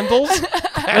Sandals?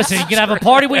 Listen, you can have a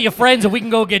party with your friends and we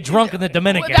can go get drunk in the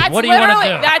Dominican. That's What do you want to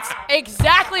literally- do? That's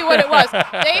exactly what it was.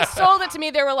 They sold it to me.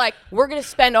 They were like, "We're gonna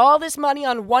spend all this money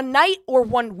on one night or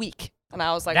 1 week," and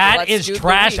I was like, well, That let's is do the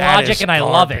trash week. That logic, is and I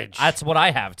love it. garbage. That's what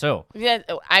I have too. Yeah,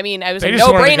 I mean, it was They a just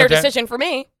wanted to no-brainer go down- decision for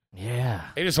me. Yeah.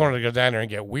 They just wanted to go down there and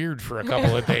get weird for a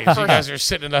couple of days. You guys are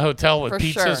sitting in the hotel with For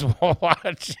pizzas sure. while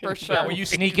watching. For sure. Were you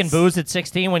sneaking booze at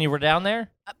 16 when you were down there?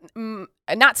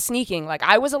 Not sneaking. Like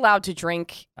I was allowed to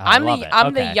drink. I I'm love the it. I'm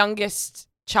Okay. the youngest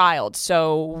child,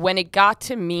 so when it got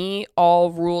to me,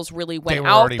 all rules really They went were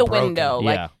out already the broken. window.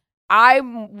 Like Yeah. I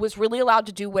was really allowed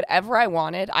to do whatever I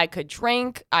wanted. I could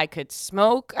drink, I could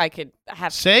smoke, I could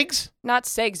have Cigs? not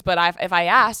cigs, but if I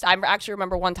asked, I actually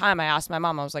remember one time I asked my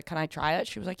mom. I was like, "Can I try it?"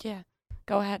 She was like, "Yeah,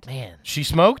 go ahead." Man. She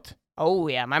smoked? Oh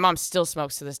yeah, my mom still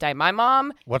smokes to this day. My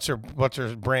mom, What's her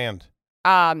brand?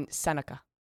 Seneca.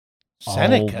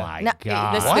 Seneca. Oh, my No,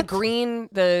 God. this is the green,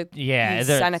 Yeah.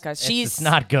 Seneca. It's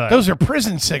not good. Those are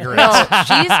prison cigarettes. No,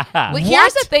 she's. Well, here's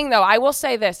What? the thing, though. I will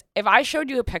say this: if I showed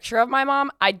you a picture of my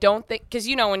mom, I don't think, because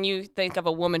when you think of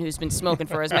a woman who's been smoking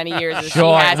for as many years as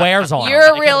Sure, she has, wears on 'em. They you're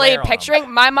can really wear on 'em.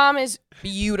 picturing. My mom is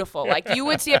beautiful. Like you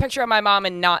would see a picture of my mom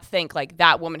and not think like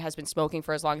that woman has been smoking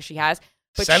for as long as she has.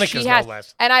 But Seneca's she no has.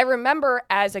 less. And I remember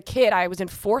as a kid, I was in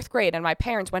 4th grade, and my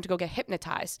parents went to go get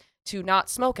hypnotized to not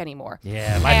smoke anymore.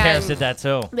 Yeah, my And parents did that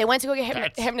too. They went to go get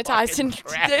That's hypnotized, and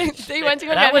fucking trash. they went to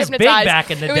go That get was big hypnotized.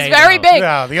 back in the it day, was very though. big.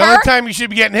 No, the Her- only time you should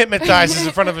be getting hypnotized is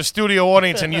in front of a studio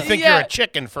audience and you think you're Yeah. a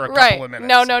chicken for a Right. couple of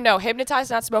minutes. No.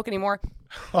 Hypnotized, not smoke anymore.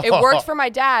 It worked for my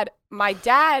dad. My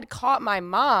dad caught my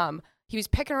mom. He was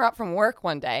picking her up from work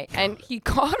one day, and he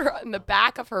caught her in the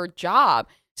back of her job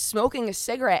smoking a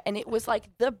cigarette, and it was like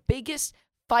the biggest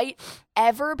fight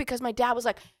ever because my dad was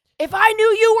like, "If I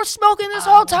knew you were smoking this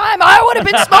whole time, I would have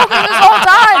been smoking this whole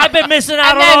time." I've been missing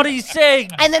out And on then- all these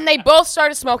cigs. And then they both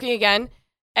started smoking again,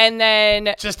 and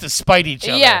then Just to spite each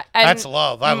other. Yeah, and- That's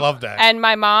love. I love that. And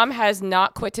my mom has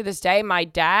not quit to this day. My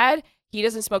dad, he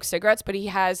doesn't smoke cigarettes, but he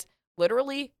has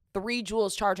literally 3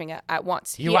 Juuls charging at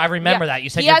once. I remember that. You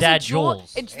said He your has a dad Juul.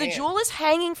 Juuls. The Juul is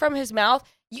hanging from his mouth.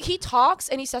 He talks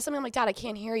and he says something. I'm like, "Dad, I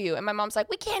can't hear you." And my mom's like,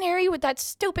 "We can't hear you with that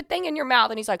stupid thing in your mouth."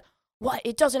 And he's like, "What?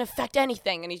 It doesn't affect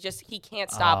anything." And he can't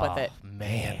stop with it.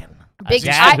 Man. Big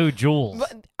Dad I- who Juuls.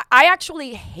 But I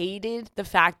actually hated the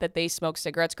fact that they smoked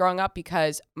cigarettes growing up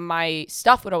because my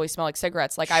stuff would always smell like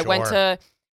cigarettes. Like I went Sure. to,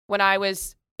 when I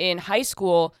was in high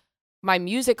school, my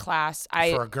music class.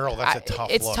 For a girl, that's a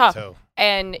tough It's look, tough. too.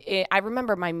 And I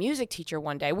remember my music teacher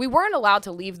one day, we weren't allowed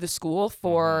to leave the school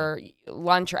for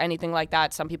lunch or anything like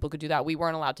that. Some people could do that. We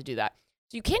weren't allowed to do that.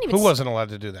 So you can't even. Who wasn't allowed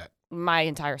to do that? my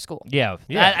entire school. Yeah.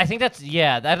 Yeah. I think that's I think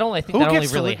Who that only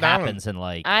gets to really live down? happens in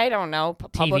like I don't know.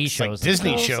 Public TV shows, and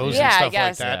Disney stuff. shows Yeah, and I stuff like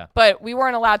guess. that. Yeah. But we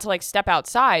weren't allowed to like step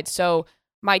outside. So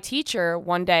my teacher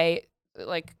one day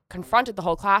like confronted the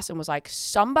whole class and was like,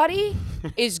 somebody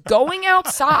is going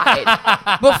outside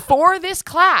before this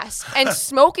class and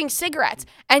smoking cigarettes.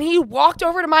 And he walked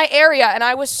over to my area and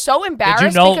I was so embarrassed.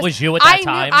 Did you know it because was you at that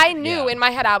time? I knew Yeah. in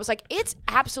my head, I was like, it's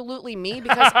absolutely me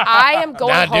because I am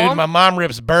going Nah, home. dude, my mom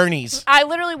rips Bernie's. I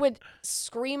literally would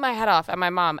scream my head off at my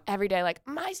mom every day, like,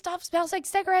 my stuff smells like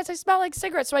cigarettes. I smell like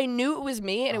cigarettes. So I knew it was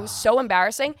me, and it was so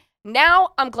embarrassing.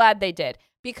 Now I'm glad they did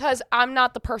because I'm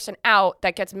not the person out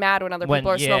that gets mad when other people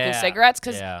are smoking cigarettes.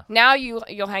 Because now you'll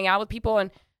hang out with people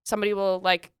and somebody will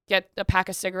like get a pack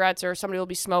of cigarettes or somebody will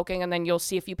be smoking, and then you'll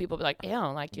see a few people be like, ew,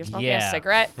 like you're smoking a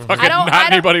cigarette. Fucking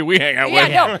not anybody we hang out with.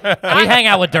 Yeah, no. We hang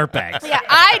out with dirtbags. Yeah,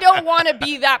 I don't want to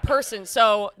be that person.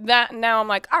 So that now I'm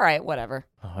like, all right, whatever.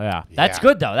 Oh, yeah. That's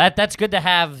good though. That's good to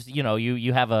have,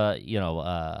 you have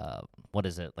a, what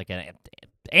is it? Like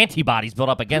antibodies built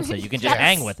up against it. You can just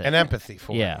hang with it. And empathy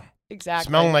for it. Yeah. Exactly.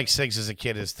 Smelling like cigs as a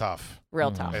kid is tough.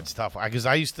 Real tough. It's tough. Because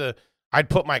I'd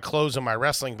put my clothes in my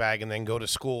wrestling bag and then go to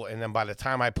school. And then by the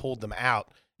time I pulled them out,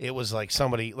 it was like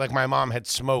somebody, like my mom had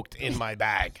smoked in my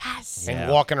bag. Yes.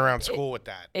 And walking around school with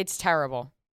that. It's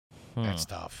terrible. That's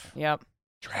tough. Yep.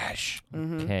 Trash.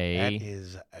 Mm-hmm. Okay. That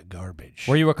is garbage.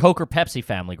 Were you a Coke or Pepsi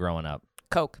family growing up?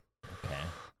 Coke. Okay.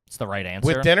 It's the right answer.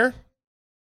 With dinner?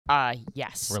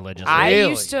 Yes. Religiously. I Really?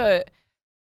 used to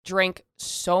drink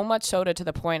so much soda to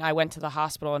the point I went to the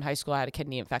hospital in high school. I had a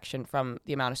kidney infection from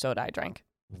the amount of soda I drank.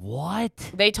 What?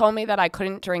 They told me that I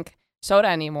couldn't drink soda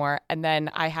anymore, and then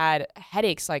I had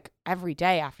headaches like every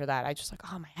day after that. I just like,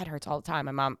 oh, my head hurts all the time.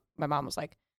 My mom was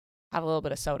like, have a little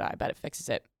bit of soda. I bet it fixes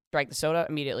it. Drank the soda,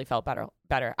 immediately felt better.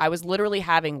 I was literally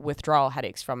having withdrawal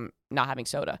headaches from not having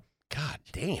soda God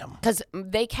damn. because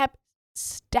they kept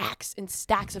stacks and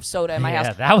stacks of soda in my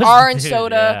house. That was Orange dude,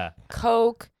 soda,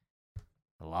 Coke.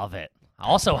 I love it.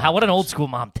 Also, what an old school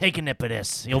mom. Take a nip of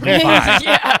this. You'll be fine.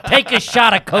 Yeah. Take a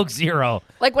shot of Coke Zero.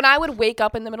 Like when I would wake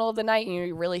up in the middle of the night and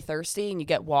you're really thirsty and you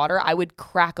get water, I would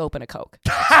crack open a Coke.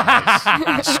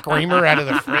 Screamer out of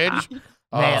the fridge.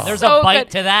 Man, Oh. there's So a bite good.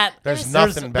 to that. There's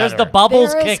nothing There's better. the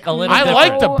bubbles There is kick a little I different.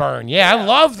 like the burn. Yeah, I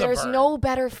love the There's burn. no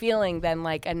better feeling than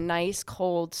like a nice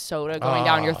cold soda going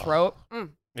down your Oh. throat.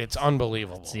 It's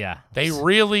unbelievable. Yeah. They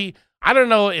really, I don't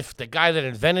know if the guy that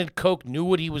invented Coke knew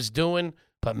what he was doing,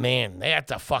 but man, that's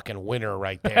a fucking winner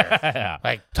right there. Yeah.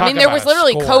 Like, I mean, there was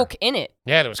literally Coke. Coke in it,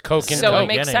 Yeah, there was Coke in so Coke. it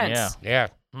makes Beginning, sense. Yeah.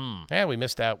 Hmm. Yeah, we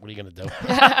missed out. What are you going to do?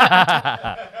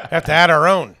 Have to add our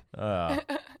own.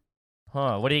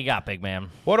 What do you got, big man?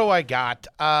 What do I got?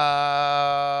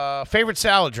 Favorite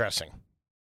salad dressing?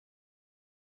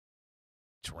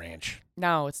 It's ranch.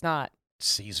 No, it's not. It's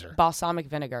Caesar. Balsamic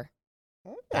vinegar.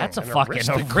 That's a An fucking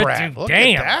aristocrat. Look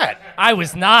damn. at that. I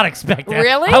was not expecting.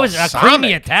 Really? I was a creamy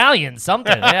Balsamic. Italian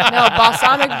something. Yeah.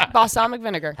 No, balsamic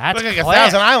vinegar. That's Look like a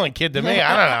class. Thousand Island kid to me.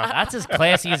 I don't know. That's as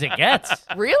classy as it gets.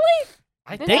 Really?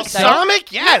 I think so.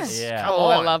 Balsamic? Yes. Yeah. Come Oh,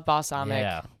 on. I love balsamic.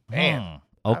 Yeah. Man.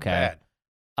 Not Okay.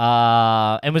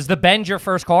 bad. And was the Benz your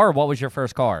first car, or what was your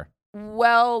first car?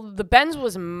 Well, the Benz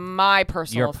was my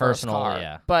personal Your first personal, car.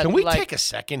 yeah. But Can we like, take a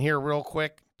second here real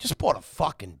quick? Just bought a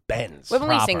fucking Benz. I'm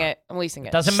leasing proper? it. I'm leasing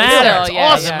it. Doesn't Still, matter. it's It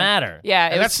awesome. doesn't matter. Yeah,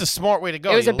 it And was, that's the smart way to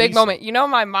go. it was You a big lease moment. You know,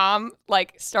 my mom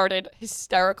like started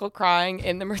hysterical crying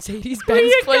in the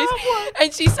Mercedes-Benz place,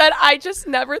 and she said, "I just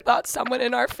never thought someone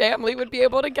in our family would be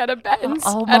able to get a Benz."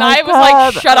 Oh and my I was like,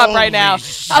 God. "Shut up right Holy now!" I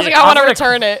shit. was like, "I want to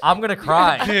return it." I'm gonna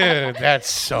cry. Dude, that's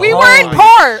so. We weren't Holy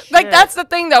poor. Like shit. that's the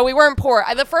thing, though. We weren't poor.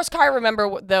 The first car I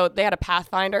remember, though, they had a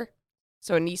Pathfinder,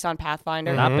 so a Nissan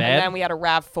Pathfinder. Not Mhm. bad. And then we had a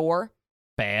Rav4.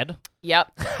 Bad. Yep.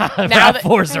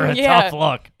 RAV4s are a yeah. tough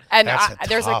look. And That's a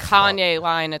there's a tough Kanye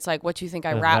line. It's like, what do you think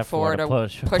I The rap RAV4 for to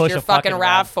push push your a fucking fucking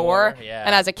RAV4? Yeah.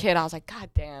 And as a kid, I was like, God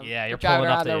damn. Yeah, you're driving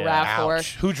pulling up around the- the RAV4.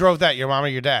 Ouch. Who drove that? Your mom or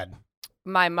your dad?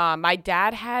 My mom. My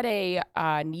dad had a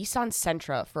Nissan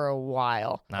Sentra for a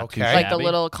while. Not Okay. too Like Like the shabby.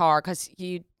 little car, because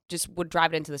he just would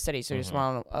drive it into the city. So he just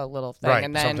wanted a little thing. Right.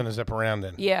 And then, Something to zip around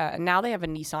in. yeah, and now they have a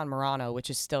Nissan Murano, which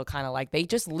is still kind of like, they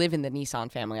just live in the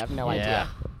Nissan family. I have no Yeah. idea.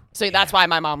 So that's why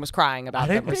my mom was crying about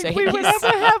the Mercedes. we would ever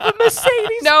have a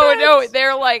Mercedes. No,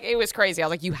 they're like, it was crazy. I was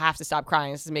like, you have to stop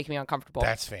crying. This is making me uncomfortable.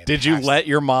 That's fantastic. Did you let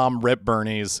your mom rip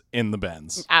Bernie's in the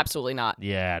Benz? Absolutely not.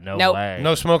 Yeah, no Nope. way.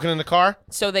 No smoking in the car?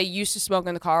 So they used to smoke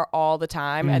in the car all the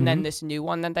time. And Mm-hmm. then this new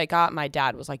one that they got, my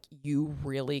dad was like, you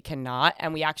really cannot.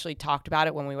 And we actually talked about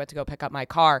it when we went to go pick up my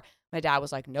car. My dad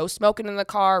was like, no smoking in the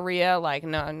car, Rhea. Like,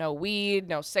 no weed,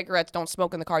 no cigarettes. Don't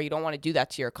smoke in the car. You don't want to do that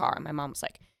to your car. And my mom was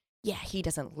like, yeah, he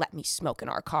doesn't let me smoke in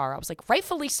our car. I was like,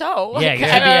 rightfully so. Yeah, Like,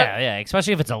 yeah,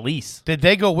 especially if it's a lease. Did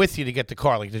they go with you to get the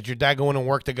car? Like, did your dad go in and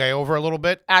work the guy over a little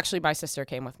bit? Actually, my sister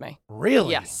came with me.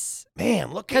 Really? Yes.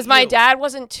 Man, look at Because my you. dad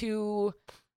wasn't too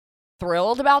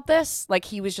thrilled about this. Like,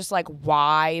 he was just like,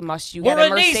 why must you get We're a a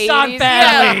Mercedes? Nissan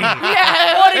family.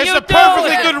 Yeah. What are There's you a perfectly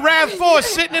doing? good RAV4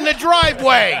 sitting in the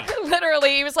driveway.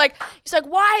 Literally, he's like,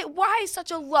 why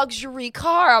such a luxury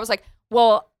car? I was like,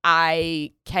 well,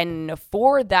 I can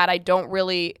afford that. I don't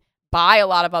really buy a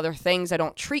lot of other things. I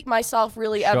don't treat myself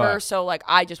really Sure. ever. So like,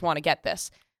 I just want to get this.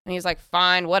 And he's like,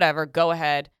 fine, whatever, go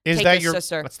ahead. Is Take that your your-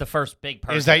 sister? What's the first big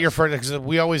purchase? Is that your first? Because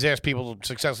we always ask people,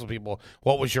 successful people,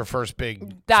 what was your first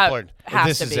big That splurge? has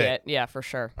This to is be it. Yeah, for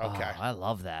sure. Okay. Oh, I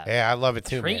love that. Yeah, I love it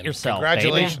too. Treat man. yourself,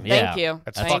 Congratulations. baby. Thank Yeah. you.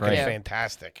 That's Thank fucking you.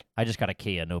 fantastic. I just got a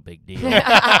Kia, no big deal.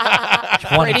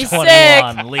 Pretty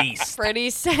 2021 lease. Pretty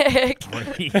sick.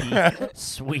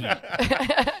 Sweet.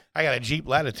 I got a Jeep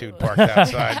Latitude parked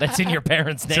outside. That's in your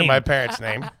parents' It's name. in my parents'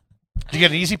 name. Did you get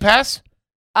an Easy Pass?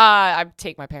 I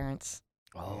take my parents.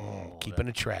 Keeping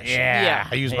it trash. Yeah. Yeah.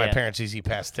 I use my Yeah. parents' Easy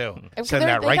Pass too. And Send they're-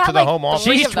 that they right got, to the like, home office.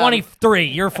 three She's of them. 23.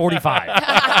 You're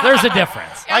 45. There's a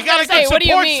difference. I gotta was gonna get say, what do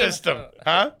you support mean? system,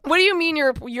 huh? What do you mean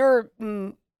your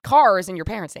car is in your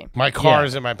parents' name? My car Yeah.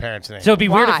 is in my parents' name. So it'd be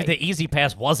weird Why? if the Easy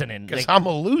Pass wasn't in. Because like, I'm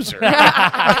a loser.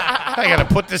 I gotta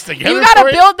put this together. You got for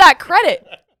to you. build that credit.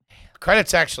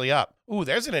 Credit's actually up. Ooh,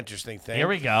 there's an interesting thing. here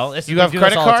we go. This, You we have do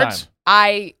this credit all the cards? time.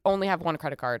 I only have one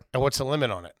credit card. And what's the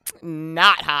limit on it?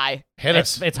 Not high. Hit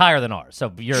us. It's higher than ours.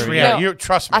 So you're. Yeah, No. you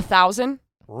trust me. 1,000.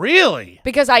 Really?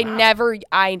 Because I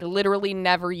literally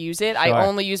never use it. Sure. I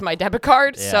only use my debit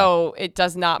card, Yeah. so it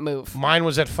does not move. Mine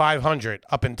was at 500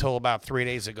 up until about 3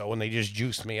 days ago when they just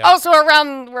juiced me up. Oh, so we're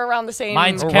around the same.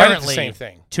 Mine's We're right at the currently same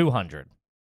thing. 200.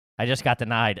 I just got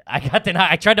denied. I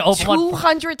tried to open one.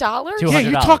 $200. Two- Yeah,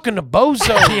 you're $200. talking to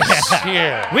bozos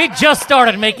here. We just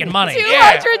started making money.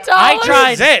 $200. I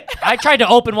tried. This is it. I tried to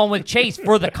open one with Chase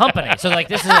for the company. So like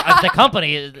this is the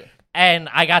company, and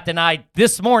I got denied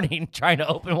this morning trying to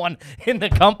open one in the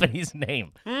company's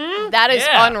name. That is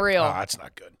Yeah. unreal. Oh, that's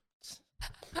not good.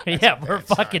 Yeah, we're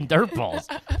fucking dirtballs.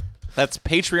 That's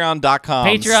patreon.com.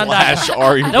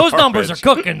 Patreon.com. Those numbers are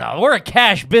cooking though. We're a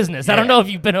cash business. I don't know if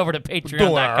you've been over to Patreon.com.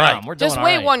 doing all right. We're doing Just all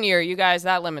wait right. 1 year, you guys.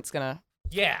 That limit's gonna.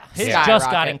 Yeah, his Yeah. just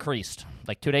got Skyrocket. increased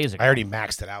like 2 days ago. I already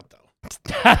maxed it out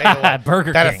though.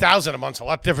 Burger That King. 1,000 a month's a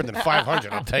lot different than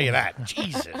 500. I'll tell you that.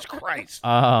 Jesus Christ.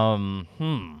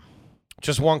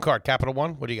 Just one card. Capital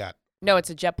One. What do you got? No, it's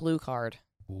a JetBlue card.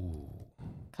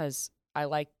 Because I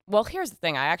like. Well, here's the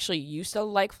thing. I actually used to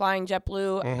like flying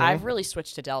JetBlue. Mm-hmm. I've really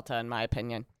switched to Delta, in my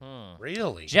opinion.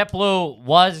 Really? JetBlue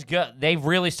was good. They've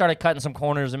really started cutting some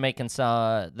corners and making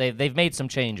some. They've made some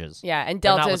changes. Yeah, and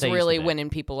They're not Delta what is they used to really be. winning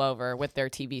people over with their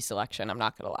TV selection. I'm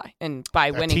not gonna lie, and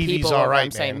by That winning TV's people all over, right,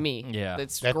 I'm saying man. me. Yeah.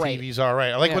 it's That great. TV's all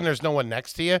right. I like Yeah. when there's no one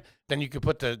next to you. Then you can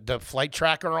put the flight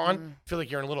tracker on. Feel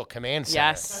like you're in a little command center.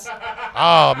 Yes.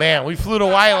 Oh man, we flew to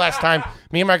Hawaii last time.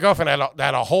 Me and my girlfriend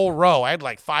had a whole row. I had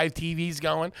like 5 TVs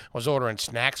going. I was ordering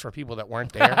snacks for people that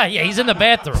weren't there. Yeah, he's in the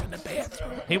bathroom.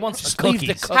 He wants Just the leave the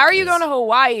cookies. cookies. How are you going to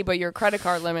Hawaii, but your credit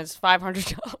card limit's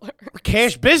 $500? We're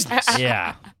cash business.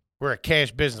 Yeah. We're a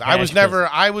cash business. Cash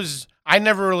I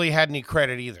never really had any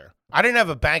credit either. I didn't have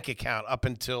a bank account up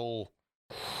until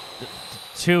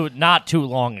Not too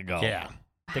long ago. yeah.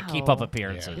 To keep up Wow.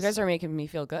 appearances. You guys are making me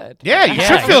feel good. Yeah, you Yeah,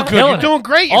 should feel you're good. killing You're it. doing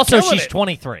great. You're Also, killing she's it.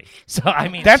 23. So, I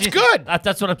mean, That's she's- good.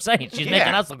 That's what I'm saying. She's Yeah.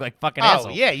 making us look like fucking Oh,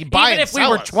 assholes. yeah, you buy Even and if we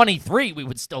sell were us. 23, we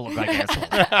would still look like assholes.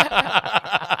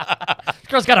 This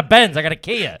girl's got a Benz. I got a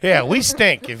Kia. Yeah, we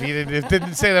stink. If you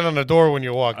didn't say that on the door when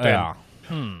you walked Yeah.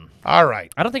 in. All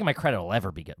right. I don't think my credit will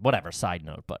ever be good. Whatever, side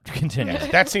note, but continue.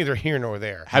 That's neither here nor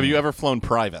there. Have you ever flown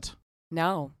private?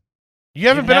 No. You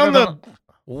haven't You've been on never the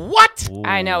what?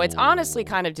 I know. It's honestly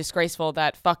kind of disgraceful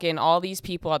that fucking all these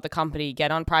people at the company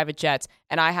get on private jets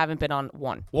and I haven't been on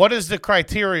one. What is the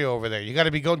criteria over there? You got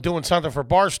to be doing something for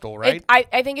Barstool, right?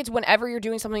 I think it's whenever you're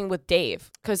doing something with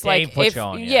Dave. Because, Dave like, puts if. you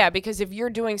on, yeah, yeah. because if you're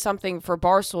doing something for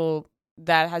Barstool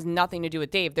that has nothing to do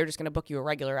with Dave, they're just going to book you a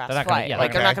regular ass They're not gonna- flight. yeah,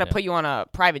 like, they're they're not not going to put you on a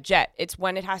private jet. It's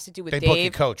when it has to do with They book you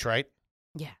Dave. coach, right?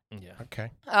 Yeah. Okay.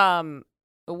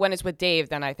 When it's with Dave,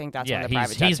 then I think that's Yeah, when the he's-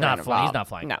 private jets he's are not flying. He's involved. not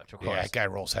flying No. coach, of Yeah, course. that guy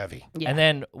rolls heavy. Yeah. And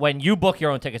then when you book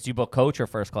your own tickets, you book coach or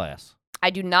first class?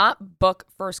 I do not book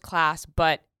first class,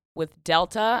 but with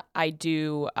Delta, I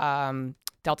do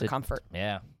Delta Comfort.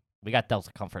 Yeah. We got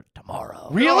Delta Comfort tomorrow.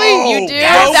 Really? You do? no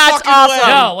That's fucking awesome.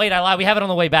 way. No, wait, I lied. We have it on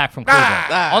the way back from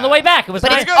Cleveland. On the way back, it was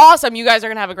But nice. it's awesome. You guys are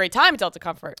going to have a great time at Delta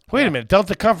Comfort. Wait a minute.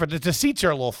 Delta Comfort. The seats are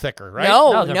a little thicker, right?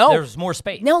 No, there- no. There's more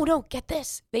space. No, get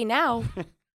this. They now,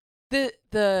 they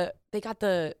got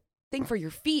the thing for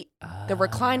your feet, the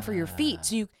recline for your feet.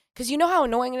 So because you know how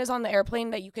annoying it is on the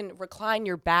airplane that you can recline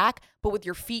your back, but with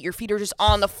your feet are just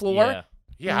on the floor. Yeah.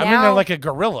 Yeah, I'm in there like a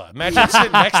gorilla. Imagine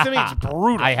sitting next to me. It's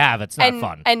brutal. I have. It's not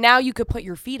fun. And now you could put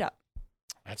your feet up.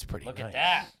 That's pretty Look nice. at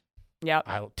that. Yep.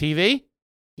 TV?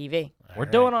 TV. We're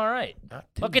doing all right. Not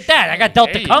too Look at that. I got shabby.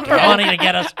 Delta There you Comfort go. money to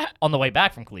get us on the way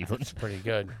back from Cleveland. Pretty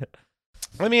good.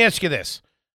 Let me ask you this.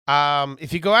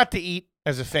 If you go out to eat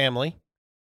as a family,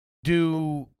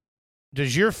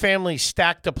 does your family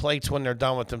stack the plates when they're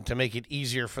done with them to make it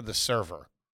easier for the server?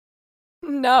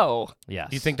 No. Yes.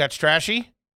 You think that's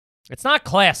trashy? It's not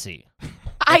classy.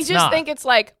 I It's just not. think it's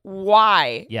like,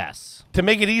 why? Yes. To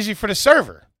make it easy for the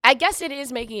server. I guess it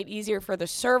is making it easier for the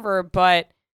server, but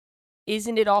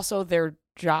isn't it also their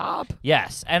job?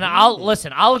 Yes. And I'll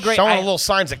agree. Showing little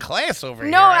signs of class over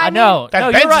No, here. I know. That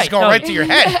no, Benz you're right. is going No. right to your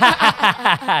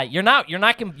head.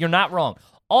 You're not wrong.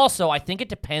 Also, I think it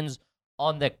depends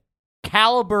on the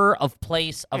caliber of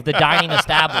place of the dining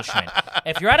establishment.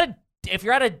 If you're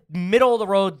at a middle of the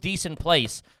road decent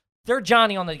place, they're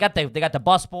Johnny on the they got the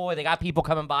bus boy, they got people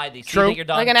coming by, they see True. that you're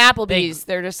done. Like an Applebee's,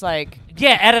 they're just like,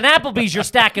 Yeah, at an Applebee's you're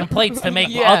stacking plates to make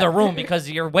Yeah. other room because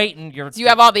you're waiting. you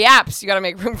have all the apps. You got to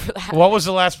make room for that. What was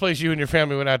the last place you and your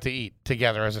family went out to eat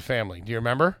together as a family? Do you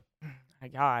remember? My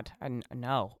God,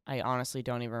 no, I honestly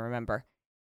don't even remember.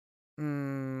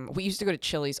 We used to go to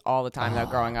Chili's all the time though,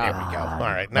 growing There up. we go. All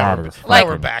right, that now, is now Like-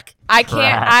 we're back. I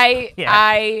can't. Yeah.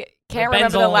 I can't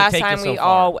Ben's remember the only last take you time so we far.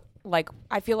 all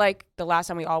I feel like the last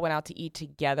time we all went out to eat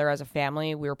together as a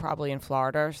family, we were probably in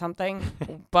Florida or something.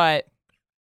 But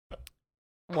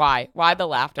why? Why the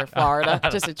laughter? Florida,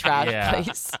 just a trash Yeah.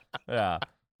 place. Yeah.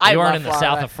 I you love aren't in the Florida.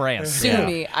 south of France. Sue Yeah.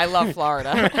 me. I love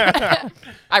Florida.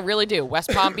 I really do. West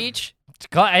Palm Beach.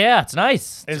 Yeah, it's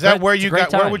nice. Is It's that great- where it's a you great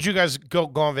got? Where time. would you guys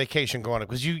go on vacation going?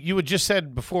 Because you had just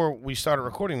said before we started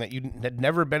recording that you had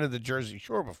never been to the Jersey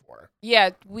Shore before.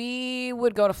 Yeah, we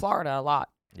would go to Florida a lot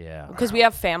Yeah. because we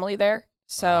have family there.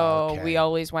 So Okay. we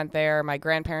always went there. My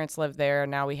grandparents lived there.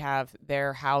 Now we have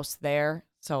their house there.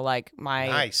 So like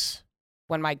Nice.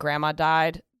 when my grandma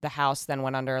died, the house then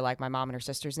went under like my mom and her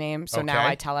sister's name. So now Okay.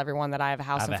 I tell everyone that I have a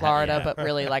house I have in a Florida, yeah. but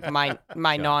really like my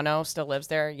Sure. nono still lives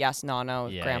there. Yes, nono,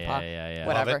 Yeah, grandpa, yeah. Love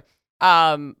whatever.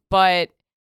 But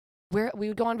we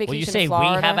would go on vacation Well, you say in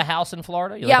Florida. we have a house in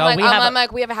Florida? You're Yeah, like, oh, I'm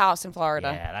like, we have a house in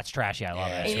Florida. Yeah, that's trashy. I love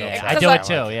Yeah, it. it's Yeah, real I trashy. do I it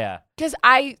too. like it. Yeah. Because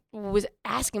I was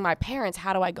asking my parents,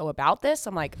 how do I go about this?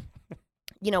 I'm like,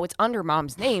 it's under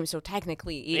mom's name, so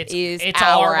technically it's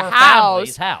our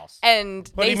family's house. house. And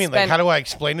What do they you mean? spend, Like, how do I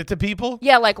explain it to people?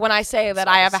 yeah, like when I say that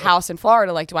I have a house in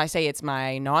Florida, like, do I say it's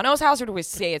my nono's house or do I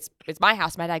say it's my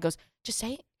house? My dad goes, just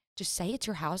say it's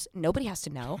your house. Nobody has to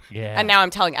know. Yeah. And now I'm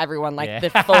telling everyone like Yeah. the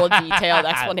full detailed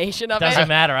explanation of Doesn't it.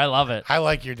 matter. I love it. I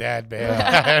like your dad,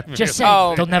 man. Just say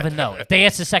Oh. they'll never know. If they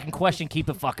ask the second question, keep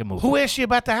it fucking moving. Who asked you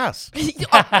about the house?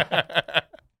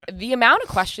 The amount of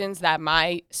questions that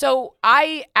so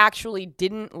I actually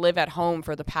didn't live at home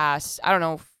for the past, I don't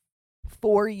know,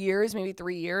 4 years, maybe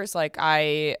 3 years. Like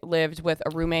I lived with a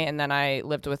roommate and then I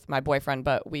lived with my boyfriend,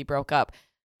 but we broke up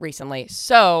recently.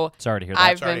 So Sorry to hear that.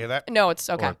 I've Sorry to been, hear that. no, it's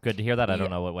okay. Or good to hear that. I Yeah.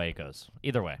 don't know what way it goes.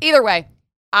 Either way. Either way,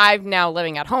 I'm now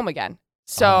living at home again.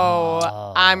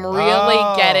 So I'm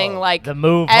really getting like The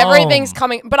move everything's home.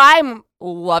 coming, but I'm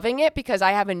loving it because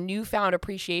I have a newfound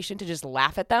appreciation to just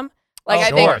laugh at them. Like Oh, I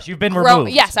sure. think You've been removed.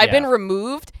 Yes, I've Yeah. been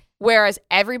removed, whereas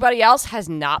everybody else has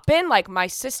not been. Like my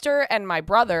sister and my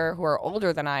brother, who are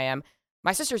older than I am,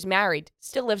 my sister's married,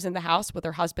 still lives in the house with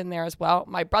her husband there as well.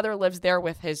 My brother lives there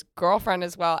with his girlfriend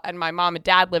as well, and my mom and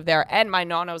dad live there, and my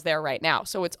nono's there right now.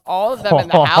 So it's all of them in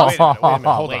the house. Wait a minute,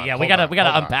 hold Wait, on, yeah, hold we gotta on, we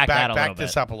gotta hold on. unpack that a little Back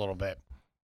this bit. up a little bit.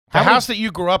 The How many- house that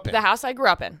you grew up in, The house I grew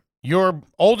up in, your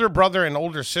older brother and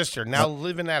older sister now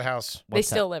live in that house. they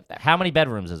still live there. How many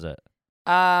bedrooms is it?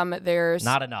 There's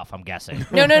Not enough, I'm guessing.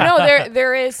 no.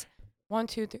 There is 1,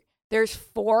 2, 3. There's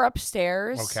 4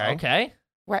 upstairs. Okay. Okay.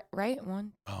 Right.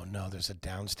 1, Oh no, there's a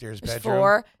downstairs There's bedroom.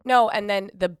 4. No, and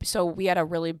then so we had a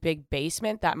really big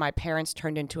basement that my parents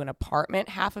turned into an apartment,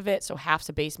 half of it. So half's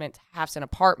a basement, half's an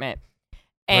apartment.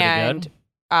 Pretty And good.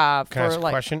 Can I for ask a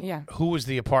like question? yeah, Who was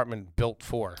the apartment built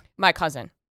for? my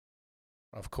cousin.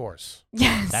 Of course.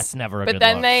 Yes. That's never a But good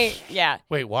then look.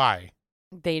 Wait, why?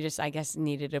 they just I guess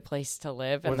needed a place to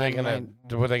live Were and they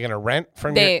then gonna rent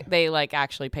from they like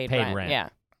actually paid rent. rent. Yeah.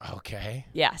 your? Okay.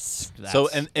 Yes. So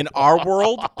in our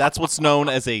world, that's what's known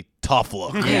as a tough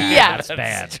look. Yeah. That's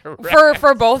bad.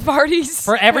 For both parties.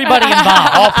 For everybody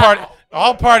involved.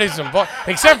 All parties involved,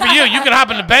 except for you. You can hop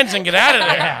in the Benz and get out of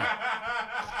there.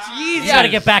 You gotta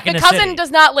get back in the the cousin city.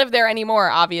 does not live there anymore,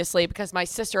 obviously, because my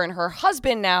sister and her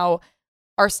husband now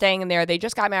are staying in there. They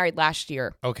just got married last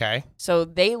year. Okay. So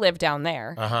they live down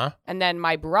there. Uh-huh. And then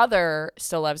my brother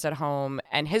still lives at home,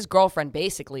 and his girlfriend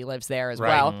basically lives there as Right.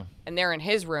 well. And they're in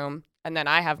his room, and then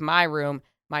I have my room.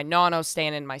 My nono's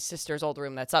staying in my sister's old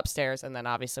room that's upstairs, and then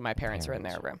obviously my parents are in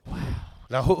their room.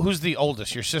 Now, who's the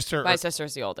oldest? Your sister? My or-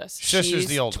 sister's the oldest. Sister's She's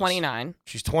the oldest. 29.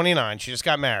 She's 29. She just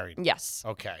got married. Yes.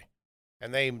 Okay.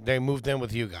 And they moved in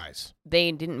with you guys.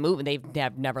 They didn't move, and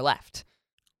have never left.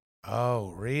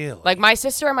 Oh, really? Like, my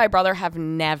sister and my brother have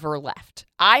never left.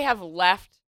 I have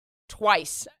left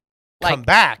twice. Like, come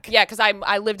back. yeah, because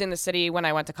I lived in the city when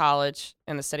I went to college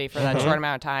in the city for that Mhm. short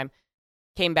amount of time.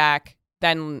 Came back,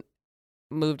 then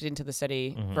moved into the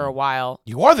city for a while.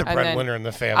 You are the And breadwinner in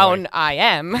the family. Oh, I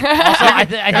am. Also, I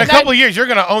in a couple of years, you're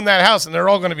going to own that house, and they're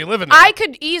all going to be living there. I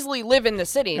could easily live in the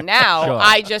city now. Sure.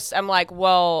 I just am like,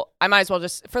 well, I might as well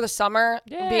just for the summer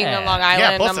being in Yeah. Long Yeah,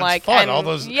 Island. plus I'm it's like, fun, and, all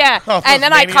those- yeah, all those and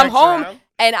then I come maniacs home around.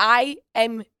 and I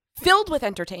am filled with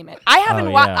entertainment. I haven't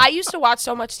Oh, watched. yeah. I used to watch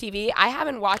so much TV. I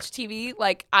haven't watched TV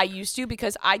like I used to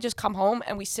because I just come home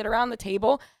and we sit around the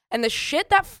table and the shit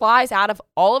that flies out of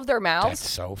all of their That's mouths.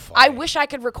 so funny. I wish I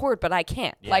could record, but I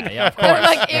can't. Yeah, like, yeah, of they're course.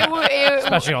 like it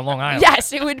Especially on Long Island.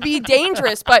 Yes, it would be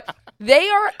dangerous, but they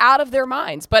are out of their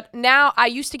minds. But now I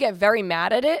used to get very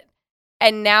mad at it,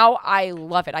 and now I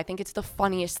love it. I think it's the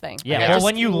funniest thing. Yeah, Like, I well, just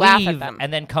when you laugh at leave them.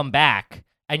 and then come back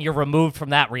and you're removed from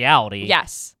that reality,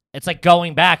 Yes. it's like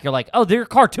going back. You're like, oh, they're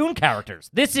cartoon characters.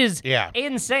 This is Yeah.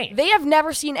 insane. They have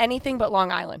never seen anything but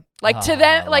Long Island. Like to Oh, I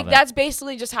them, love like it. that's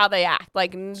basically just how they act.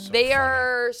 Like they funny.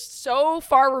 are so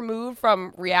far removed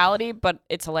from reality, but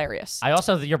it's hilarious. I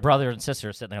also, your brother and sister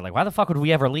are sitting there like, why the fuck would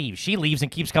we ever leave? She leaves and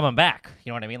keeps coming back.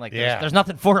 You know what I mean? Like, Yeah. there's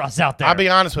nothing for us out there. I'll be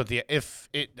honest with you.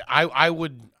 I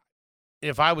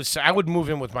would move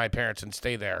in with my parents and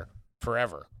stay there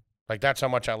forever. Like that's how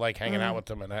much I like hanging out with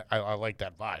them, and I like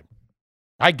that vibe.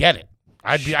 I get it.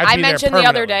 I'd be I there mentioned the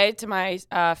other permanently. day to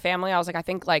my family, I was like, I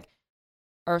think like,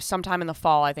 or sometime in the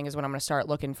fall, I think is when I'm going to start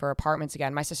looking for apartments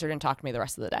again. My sister didn't talk to me the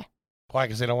rest of the day. Why?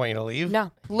 Because they don't want you to leave.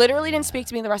 No, literally didn't speak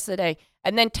to me the rest of the day.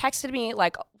 And then texted me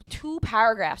like 2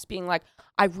 paragraphs being like,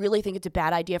 I really think it's a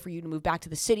bad idea for you to move back to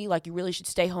the city. Like, you really should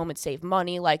stay home and save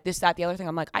money. Like, this, that, the other thing.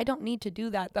 I'm like, I don't need to do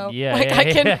that, though. Yeah,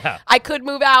 Like, yeah. I could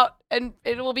move out and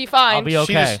it will be fine. I'll be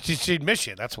okay. She'd miss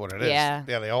you. That's what it is. Yeah.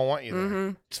 Yeah, they all want you there.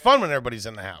 Mhm. It's fun when everybody's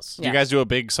in the house. Do you guys do a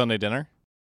big Sunday dinner?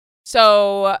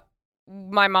 So,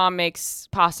 my mom makes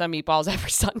pasta and meatballs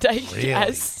every Sunday. Really?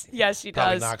 Yes. Yes, she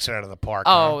Probably does. knocks it out of the park.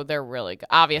 Oh, huh? they're really good.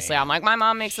 Obviously, I'm like, my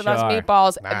mom makes the best Sure.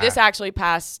 meatballs. Nah. This actually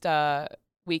past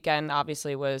weekend,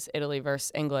 obviously, was Italy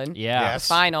versus England. Yeah. Yes.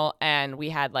 Final, and we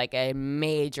had like a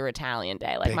major Italian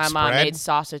day. Like Big my mom spread? made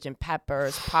sausage and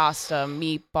peppers, pasta,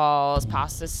 meatballs,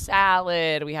 pasta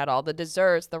salad. We had all the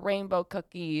desserts, the rainbow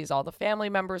cookies. All the family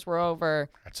members were over.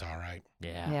 That's all right.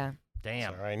 Yeah. Yeah.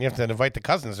 Damn. All right. And you have to invite the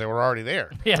cousins. They were already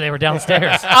there. Yeah, they were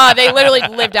downstairs. They literally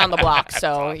live down the block.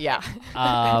 So yeah.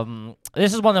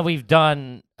 This is one that we've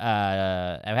done.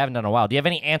 I haven't done in a while. Do you have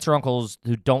any aunts or uncles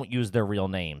who don't use their real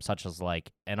name, such as like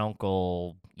an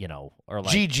uncle, or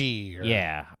like Gigi. Or,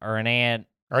 yeah, or an aunt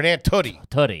Or an Aunt Tootie.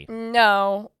 Tootie?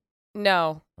 No.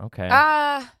 Okay,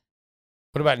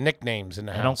 What about nicknames in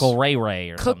the an house? Uncle Ray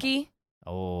Ray or something. Cookie.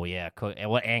 Oh yeah,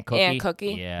 what Aunt Cookie? Aunt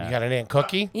Cookie. Yeah. You got an Aunt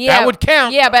Cookie? Yeah. That would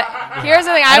count. Yeah, but here's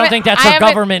the thing. I don't think that's her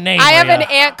government name. I have Rhea. an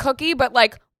Aunt Cookie, but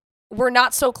like we're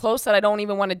not so close that I don't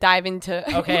even want to dive into.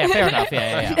 Okay, fair enough.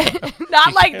 Yeah.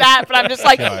 Not like that, but I'm just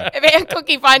like, Sure. if Aunt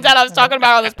Cookie finds out I was talking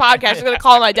about it on this podcast, she's gonna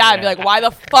call my dad and be like, "Why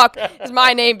the fuck is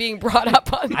my name being brought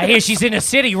up on?" I hear she's in the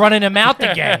city running her mouth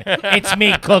again. It's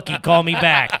me, Cookie. Call me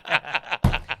back.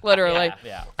 Literally.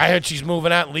 Yeah. I heard she's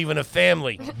moving out and leaving a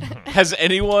family. Has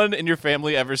anyone in your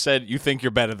family ever said, you think you're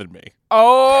better than me?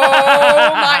 Oh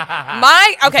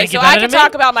my. Okay, think so you're I better can than me?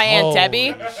 talk about my Aunt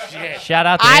Debbie. Shout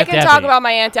out to I Aunt can Debbie. talk about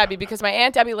my Aunt Debbie because my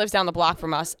Aunt Debbie lives down the block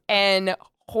from us, and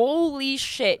holy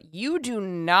shit, you do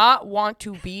not want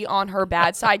to be on her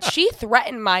bad side. She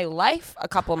threatened my life a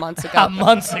couple months ago.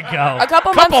 months ago. A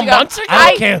couple months ago. I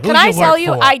don't care who can I you tell work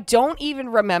you, for. I don't even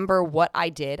remember what I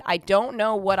did. I don't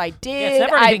know what I did. it's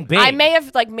never anything big. I may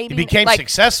have maybe You became like,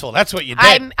 successful. That's what you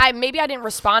did. maybe I didn't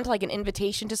respond to like an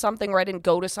invitation to something, or I didn't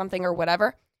go to something or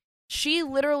whatever. She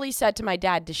literally said to my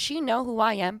dad, "Does she know who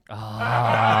I am?" And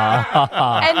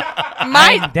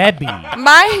I'm Debbie.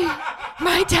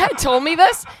 my dad told me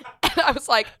this, and I was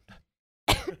like,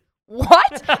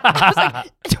 "What?" I was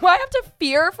like, "Do I have to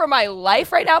fear for my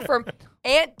life right now from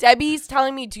Aunt Debbie's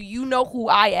telling me, do you know who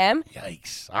I am?"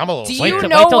 Yikes. I'm a little Do scared. you Wait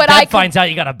know till what Deb I could- finds out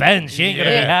you got a Benz. She ain't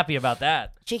gonna Yeah. be happy about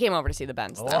that. She came over to see the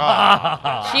Benz. though.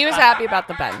 Oh. She was happy about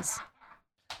the Benz.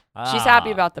 She's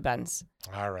happy about the Benz.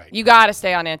 All right. You got to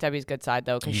stay on Aunt Debbie's good side,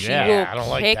 though, because Yeah, she will I don't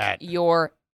like kick that.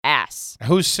 your ass.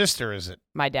 Whose sister is it?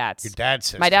 My dad's. Your dad's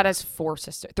sister. My dad has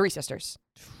three sisters.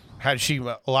 How's she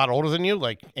a lot older than you?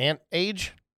 Like aunt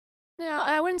age? No,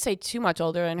 I wouldn't say too much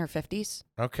older, in her 50s.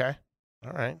 Okay.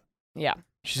 All right. Yeah.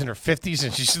 She's in her 50s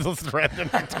and she's still threatening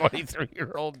her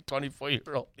 23-year-old,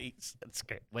 24-year-old niece. That's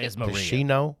great. Where's Maria? Does she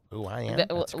know who I am?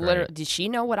 That's great. Literally, did she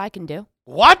know what I can do?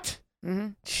 What? Mm-hmm.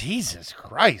 Jesus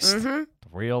Christ. Mm-hmm.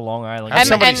 Real Long Island. Have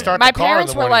somebody And start my the car in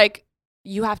parents the were morning. like,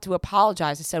 you have to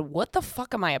apologize. I said, what the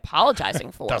fuck am I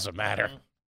apologizing for? Doesn't matter.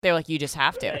 They're like, you just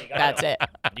have to. That's it.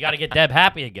 You got to get Deb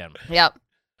happy again. Yep.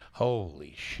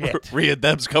 Holy shit. Rhea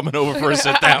Deb's coming over for a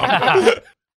sit down.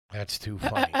 That's too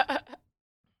funny.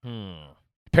 Hmm.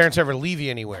 Parents ever leave you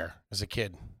anywhere as a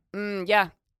kid? Yeah.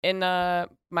 In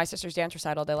my sister's dance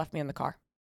recital, they left me in the car.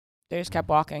 They just kept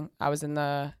walking. I was in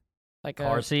the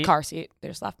Car seat? Car seat. They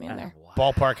just left me in there.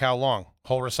 Ballpark how long?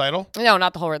 Whole recital? No,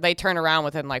 not the whole. They turned around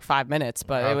within like 5 minutes,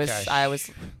 but Okay. I was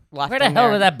left. Where the in hell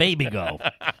there. did that baby go?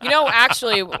 You know,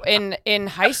 actually, in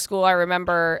high school, I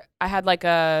remember I had like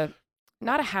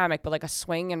not a hammock, but like a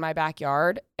swing in my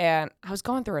backyard, and I was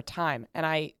going through a time, and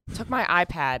I took my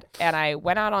iPad and I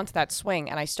went out onto that swing,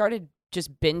 and I started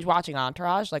just binge watching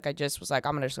Entourage. Like I just was like,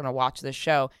 I'm just gonna watch this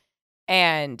show,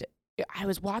 and I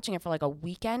was watching it for like a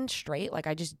weekend straight. Like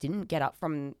I just didn't get up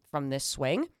from this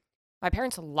swing. My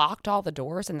parents locked all the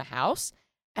doors in the house,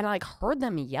 and I like heard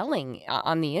them yelling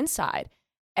on the inside,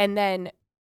 and then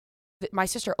my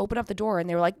sister opened up the door and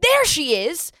they were like, there she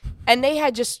is. And they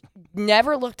had just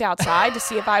never looked outside to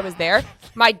see if I was there.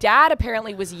 My dad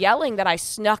apparently was yelling that I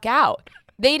snuck out.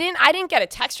 I didn't get a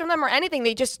text from them or anything.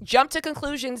 They just jumped to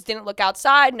conclusions, didn't look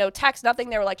outside, no text,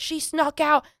 nothing. They were like, she snuck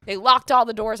out. They locked all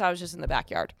the doors. I was just in the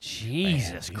backyard.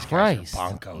 Jesus These guys are Christ.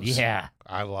 bonkos. Yeah.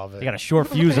 I love it. They got a short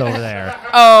fuse over there.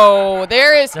 Oh,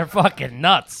 there is They're fucking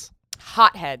nuts.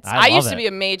 hotheads. I I love used to it. be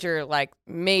a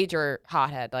major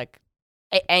hothead, like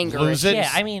anger. Lose it? Yeah,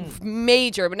 I mean,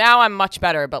 Major, but now I'm much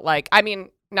better. But like, I mean,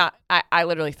 not. I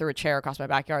literally threw a chair across my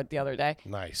backyard the other day.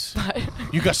 Nice. But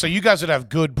You guys would have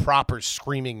good, proper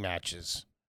screaming matches.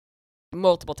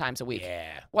 multiple times a week.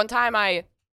 Yeah. One time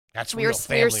That's we real were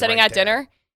family sitting right at there. dinner,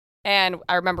 and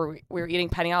I remember we were eating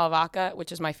penne alla vodka,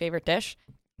 which is my favorite dish.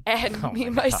 And me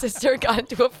and my sister got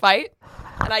into a fight,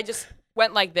 and I just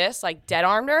went like this, like dead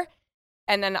armed her,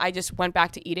 and then I just went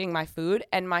back to eating my food,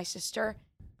 and my sister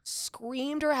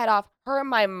screamed her head off. Her and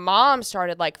my mom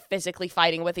started like physically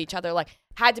fighting with each other, like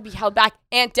had to be held back.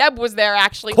 Aunt Deb was there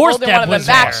actually course holding Deb one of them was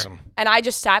back. there. Awesome. And I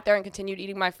just sat there and continued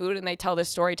eating my food, and they tell this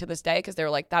story to this day because they were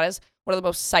like, that is one of the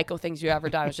most psycho things you ever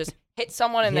done, is just hit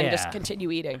someone and then Yeah. just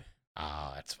continue eating.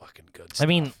 Oh, that's fucking good I stuff.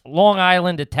 mean, Long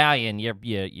Island Italian, you're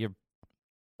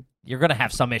gonna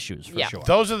have some issues for Yeah. sure.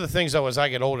 Those are the things, though, as I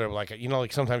get older, like, you know,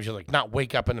 like sometimes you like not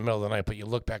wake up in the middle of the night, but you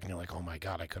look back and you're like, oh my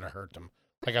God, I could have hurt them.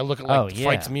 Like I look at like Oh,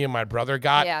 fights yeah. me and my brother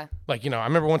got. Yeah. Like, you know, I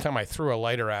remember one time I threw a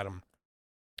lighter at him,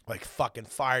 like fucking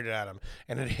fired it at him,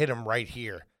 and it hit him right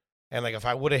here. And like if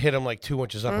I would have hit him like 2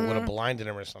 inches up, it would have blinded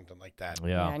him or something like that. Yeah,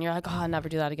 Yeah. and you're like, oh, I'll never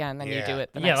do that again. Then you Yeah. do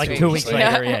it. The Yeah, next like week. 2 weeks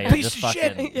later, yeah, Piece just of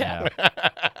shit. fucking, Yeah.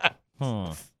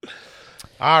 Hmm.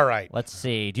 All right. Let's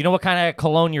see. Do you know what kind of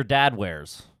cologne your dad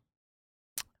wears?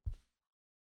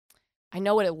 I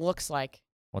know what it looks like.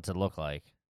 What's it look like?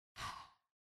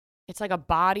 It's like a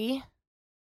body.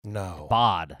 No.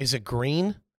 Bod. Is it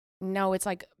green? No, it's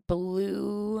like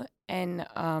blue and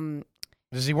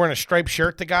Is he wearing a striped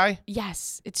shirt, the guy?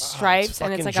 yes, it's Oh, stripes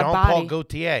and it's like a Jean-Paul body.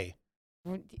 Gaultier.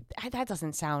 That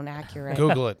doesn't sound accurate.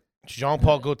 Google it.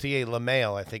 Jean-Paul Gaultier Le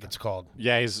Mail, I think it's called.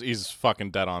 Yeah, he's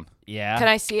fucking dead on. Yeah. Can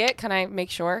I see it? Can I make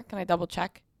sure? Can I double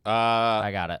check? I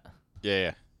got it.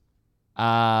 Yeah.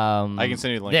 I can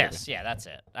send you the link. This. Yeah, that's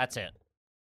it. That's it.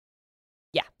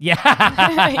 Yeah.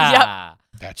 Yeah.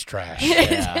 That's trash.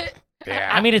 Yeah. Yeah.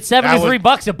 I mean, it's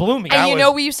 $73 at Bloomie. And you was-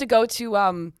 know, we used to go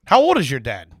to How old is your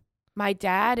dad? my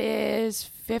dad is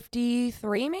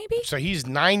 53 maybe. So he's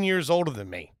 9 years older than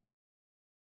me.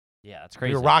 Yeah, that's We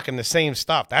crazy. were rocking the same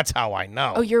stuff. That's how I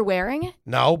know. Oh, you're wearing it?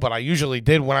 No, but I usually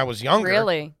did when I was younger.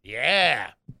 Really? Yeah.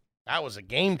 That was a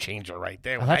game changer right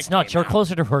there. Oh, when that's that nuts. came You're out.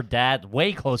 closer to her dad,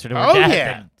 way closer to her Oh, dad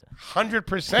yeah. than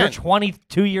 100%. you're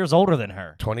 22 years older than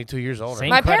her. 22 years older. Same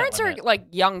My credit parents are limit. like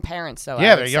young parents, though. I Yeah,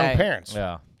 would they're young say, parents.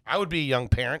 Yeah. I would be a young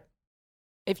parent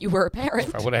If you were a parent.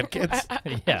 if I would have had kids.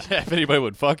 Yeah. If anybody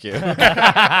would fuck you.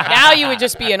 Now you would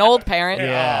just be an old parent.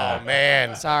 Yeah. Oh,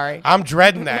 man. Sorry. I'm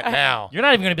dreading that now. You're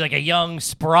not even going to be like a young,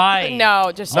 spry.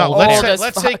 No, just No, old let's as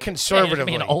say fuck. Yeah, you're just conservatively.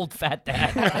 being an old fat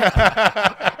dad.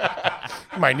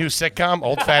 My new sitcom,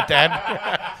 Old Fat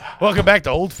Dad. Welcome back to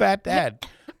Old Fat Dad.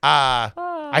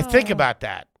 I think about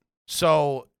that.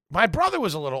 So My brother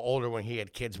was a little older when he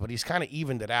had kids, but he's kind of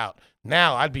evened it out.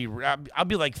 Now I'll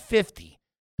be like 50,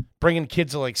 bringing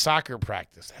kids to like soccer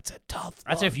practice. That's a tough.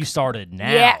 That's look. if you started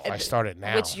now. Yeah. If I started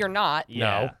now, Which you're not.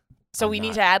 Yeah. So I'm we need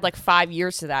not. to add like 5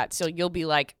 years to that. So you'll be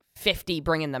like 50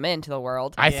 bringing them into the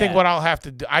world. I think Yeah. what I'll have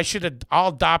to do, I'll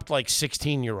adopt like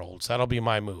 16-year-olds. That'll be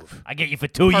my move. I get you for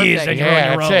 2 years Perfect. and you're on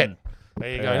your that's own. it. There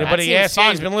you go. Yeah. Anybody That ask? seems Yeah,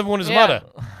 he's fun. been living with his Yeah.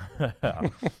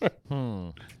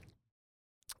 mother.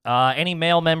 Any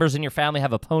male members in your family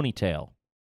have a ponytail?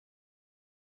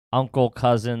 Uncle,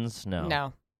 cousins? No.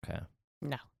 No. Okay.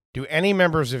 No. Do any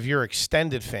members of your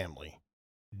extended family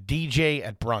DJ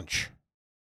at brunch?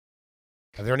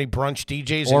 Are there any brunch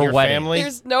DJs Or in your wedding. family?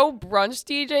 There's no brunch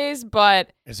DJs,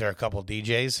 but Is there a couple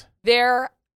DJs?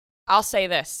 I'll say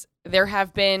this. There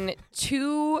have been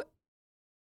 2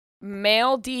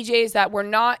 male DJs that were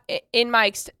not in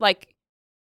my, like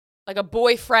a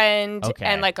boyfriend Okay.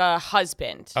 and like a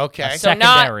husband. Okay. So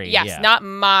Secondary, not, yeah. not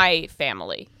my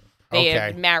family. They Okay.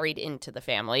 had married into the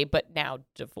family, but now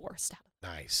divorced.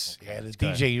 Nice. Yeah, the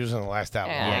good. DJ using the last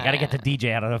album. Yeah. Yeah, got to get the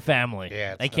DJ out of the family.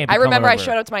 Yeah, They it's can't be I remember I coming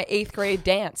showed over. up to my 8th grade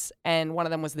dance, and one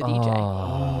of them was the DJ.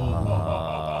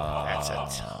 Oh, That's a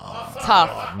tough.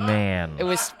 Tough. man. It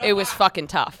was fucking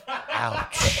tough.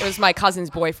 Ouch. It was my cousin's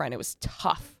boyfriend. It was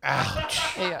tough.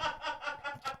 Ouch. Yeah.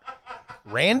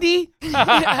 Randy?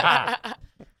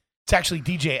 It's actually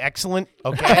DJ Excellent.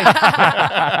 Okay.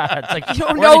 It's like, You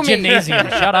don't we're know in the me. gymnasium.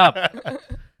 Shut up.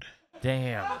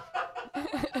 Damn.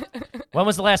 When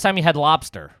was the last time you had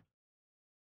lobster?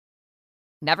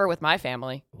 Never with my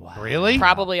family. Really?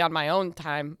 Probably on my own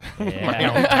time. Yeah. My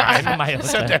own time. My own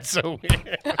Said time. that's so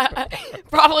weird.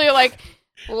 Probably like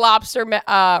lobster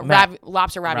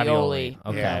lobster ravioli.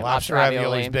 Okay. Yeah, lobster Lobster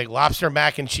ravioli is ravioli. big. Lobster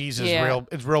mac and cheese is Yeah.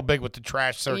 real big with the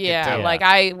trash circuit Yeah, too.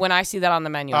 like when I see that on the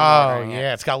menu. I'm Oh ordering it.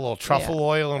 yeah, it's got a little truffle Yeah.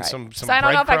 oil and Right. some So I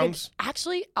don't know if I could. breadcrumbs.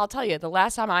 Actually, I'll tell you. The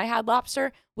last time I had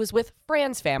lobster was with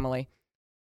Fran's family.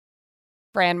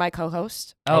 Fran, my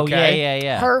co-host, Oh, Okay.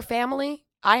 yeah. her family.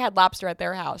 I had lobster at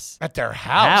their house. At their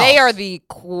house. They are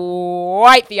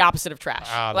quite the opposite of trash.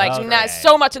 Oh, like that's not great.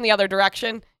 so much in the other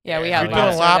direction. Yeah, we If had you're doing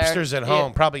lobster there. lobsters at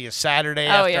home, probably a Saturday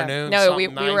Oh afternoon. yeah. No, we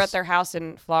something were nice. at their house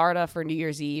in Florida for New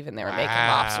Year's Eve, and they were making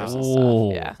Wow. lobsters and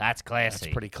Ooh, stuff. Yeah. that's classy.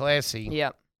 That's pretty classy.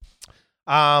 Yep.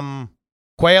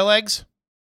 Quail eggs?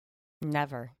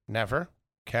 Never. Never.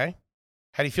 Okay.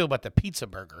 How do you feel about the pizza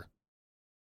burger?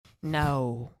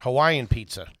 No. Hawaiian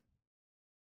pizza.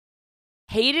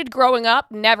 Hated growing up.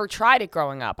 Never tried it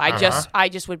growing up. I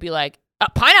just would be like,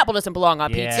 pineapple doesn't belong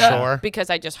on Yeah. pizza Sure. because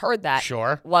I just heard that.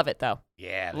 Sure. Love it though.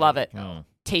 Yeah. Love it. Mm.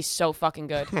 Tastes so fucking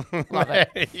good. Love it.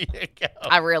 There you go.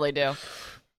 I really do.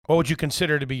 What would you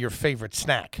consider to be your favorite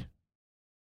snack?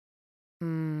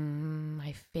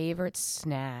 My favorite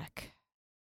snack.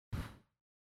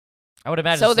 I would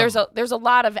imagine. So there's a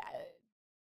lot of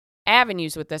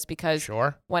avenues with this because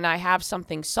Sure. when I have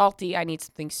something salty, I need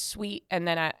something sweet, and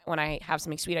then when I have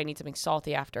something sweet, I need something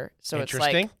salty after. So it's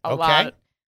like Interesting. a Okay. lot.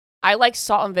 I like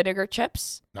salt and vinegar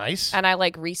chips, Nice. and I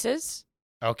like Reese's.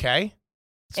 Okay.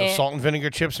 So And- salt and vinegar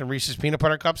chips and Reese's peanut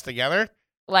butter cups together?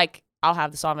 Like I'll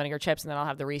have the salt and vinegar chips, and then I'll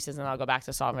have the Reese's, and then I'll go back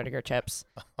to salt and vinegar chips.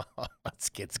 That's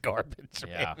kids' garbage.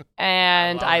 Yeah. Man.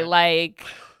 And love I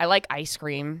it. like ice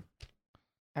cream.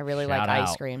 I really Shout like ice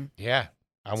out. cream. Yeah.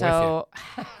 I'm with So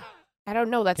I don't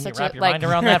know. That's Can you such wrap a your like. mind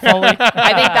around that, Foley?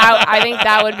 I think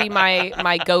that would be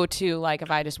my go-to. Like if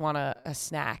I just want a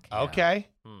snack. you. Okay.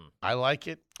 Hmm. I like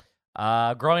it.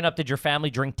 Growing up, did your family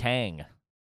drink Tang?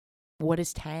 What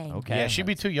is Tang? Okay. Yeah, she'd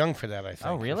be too young for that, I think.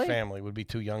 Oh, really? Her family would be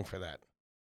too young for that.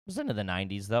 It was into the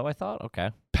 90s, though, I thought.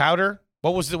 Okay. Powder?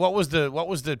 What was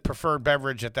the preferred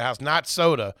beverage at the house? Not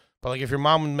soda, but like if your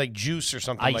mom would make juice or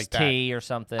something like Iced that. tea or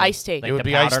something. Iced tea. Like It would the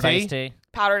be iced powdered tea? iced tea?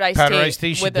 Powdered iced Powdered tea. iced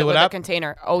tea, she'd with do it with up? a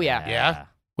container. Oh yeah. Yeah?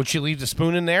 Would she leave the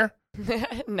spoon in there?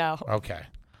 No. Okay.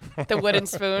 The wooden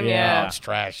spoon. Yeah. Oh, Yeah. it's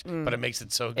trash, Mm. but it makes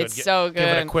it so good. It's so Give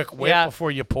it a good. quick whip Yeah.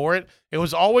 before you pour it. It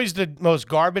was always the most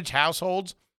garbage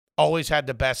households always had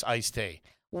the best iced tea.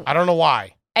 I don't know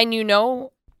why. And you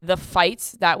know the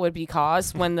fights that would be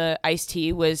caused when the iced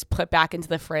tea was put back into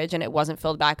the fridge and it wasn't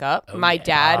filled back up. Oh, My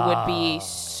dad would be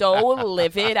so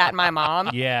livid at my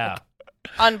mom. Yeah.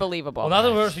 Unbelievable. Well, in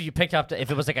other words, you picked up, if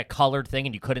it was like a colored thing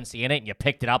and you couldn't see in it, and you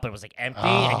picked it up and it was like empty,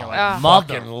 and you're like,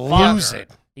 fucking motherfucker, lose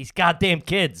it. These goddamn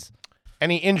kids.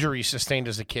 Any injuries sustained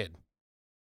as a kid?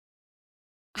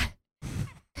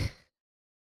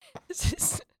 This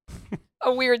is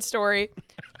a weird story,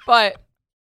 but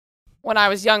when I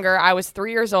was younger, I was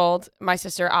 3 years old. My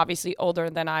sister, obviously older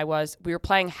than I was, we were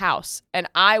playing house, and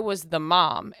I was the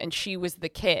mom, and she was the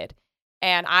kid,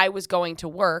 and I was going to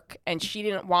work, and she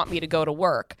didn't want me to go to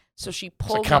work, so she It's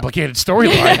pulled. a complicated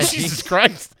storyline. Jesus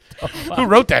Christ. Who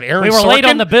wrote that? Aaron We were late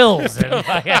on Sorkin? the bills. And,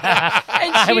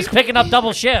 I was picking up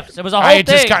double shifts. It was a whole I had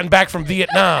thing. just gotten back from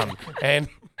Vietnam, and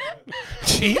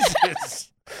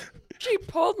Jesus. She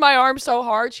pulled my arm so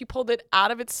hard, she pulled it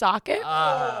out of its socket.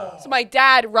 So my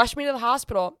dad rushed me to the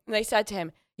hospital, and they said to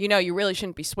him, you know, you really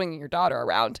shouldn't be swinging your daughter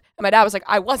around. And my dad was like,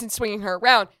 I wasn't swinging her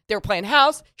around. They were playing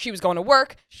house. She was going to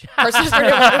work. Her sister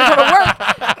didn't want to go to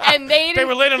work. And They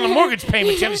were late on the mortgage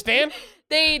payment, you understand?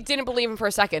 They didn't believe him for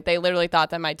a second. They literally thought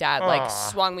that my dad like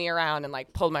swung me around and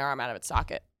like pulled my arm out of its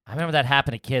socket. I remember that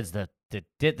happened to kids.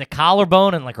 The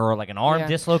collarbone and like an arm Yeah.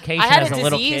 dislocation I had as a a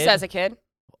little disease kid. as a kid.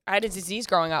 I had a disease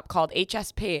growing up called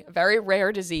HSP, a very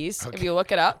rare disease. If you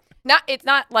look it up, it's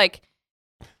not like.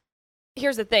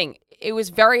 Here's the thing: it was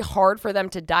very hard for them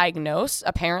to diagnose.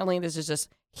 Apparently, this is just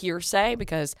hearsay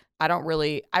because I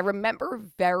remember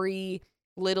very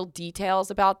little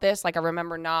details about this. Like I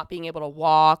remember not being able to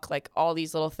walk, like all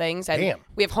these little things. And Damn.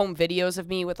 we have home videos of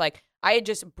me with like I had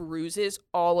just bruises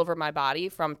all over my body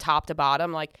from top to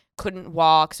bottom. Like couldn't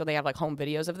walk, so they have like home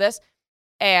videos of this.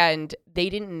 And they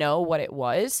didn't know what it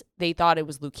was. They thought it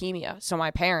was leukemia. So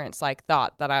my parents like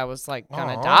thought that I was like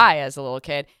gonna die as a little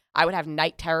kid. I would have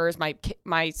night terrors.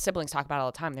 My siblings talk about it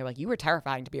all the time. They're like, "You were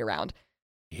terrifying to be around."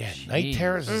 Yeah, night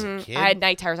terrors as a Mhm. kid. I had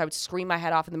night terrors. I would scream my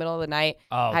head off in the middle of the night.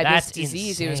 Oh, I had that's this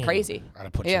disease. It was insane. crazy. I'd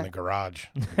have put you Yeah. in the garage.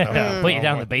 Put you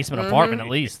down in the basement apartment at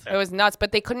least. It was nuts.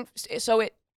 But they couldn't. So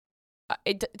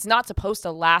it's not supposed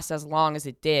to last as long as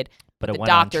it did. But it the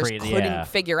went on doctors treat- couldn't yeah.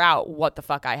 figure out what the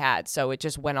fuck I had. So it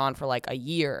just went on for like a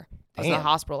year. I was in the Damn.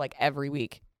 hospital like every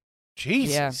week.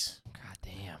 Jesus. God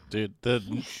damn. Dude,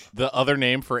 the other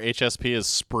name for HSP is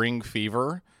spring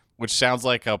fever, which sounds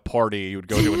like a party you would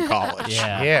go to in college.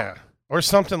 Yeah. Yeah. Or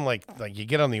something like you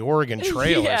get on the Oregon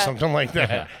Trail or Yeah. something like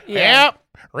that. Yeah. Yep.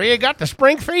 Rhea got the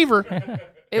spring fever.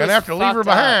 It Gonna was have to leave her fucked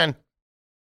up. behind.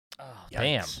 Oh,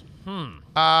 damn. Yikes.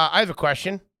 I I have a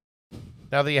question.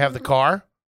 Now that you have the car,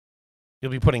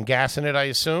 you'll be putting gas in it, I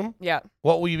assume. Yeah.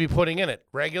 What will you be putting in it?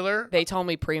 Regular? They told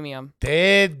me premium.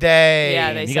 Did they?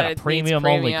 Yeah, they You said got a it needs premium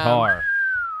only premium. car.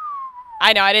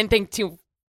 I know. I didn't think too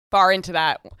far into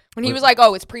that. When he was like,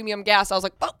 "Oh, it's premium gas," I was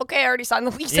like, "Oh, okay. I already signed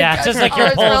the lease." Yeah, it's just like you're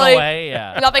There's pulling really away.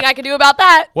 Yeah. Nothing I can do about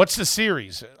that. What's the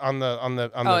series on the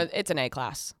Oh, it's an A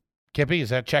class. Kippy? Is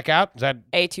that checkout? Is that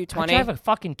A How'd you 220. have a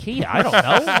fucking Kia? I don't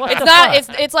know. What It's the not.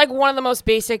 fuck? It's like one of the most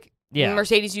basic Yeah.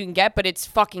 Mercedes you can get, but it's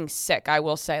fucking sick. I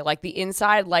will say, like the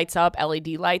inside lights up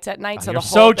LED lights at night, so You're the whole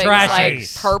so thing's trashy.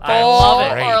 like purple, I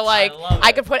love it. or like I love I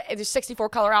it. could put there's 64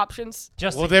 color options.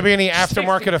 Just will there be any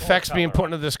aftermarket 64 effects being put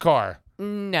into this car?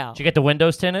 No, Did you get the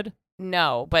windows tinted?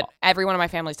 no, but everyone in my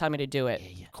family's telling me to do it.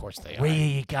 Of course they are. Where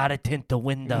you gotta tint the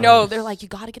windows. No, they're like, you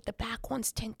got to get the back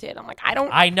ones tinted. I'm like, I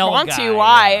don't I know a want guy, to.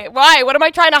 Why? yeah. Why? What am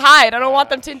I trying to hide? I don't want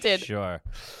them tinted. Sure.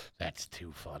 That's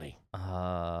too funny.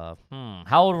 How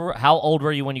old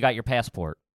were you when you got your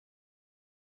passport?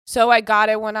 So I got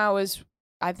it when I was,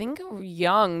 I think,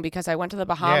 young because I went to the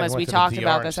Bahamas. went We to the talked DR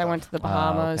about and this. I went to the Oh,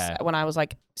 Bahamas okay. when I was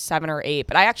like 7 or 8.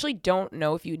 But I actually don't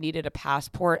know if you needed a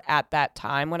passport at that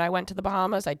time when I went to the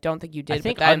Bahamas. I don't think you did. I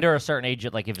think but then, under a certain age,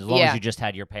 like if as long Yeah. as you just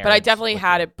had your parents. but I definitely with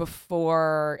had you. it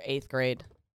before 8th grade.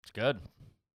 It's good.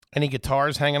 Any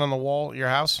guitars hanging on the wall at your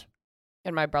house?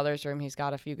 In my brother's room, he's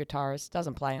got a few guitars.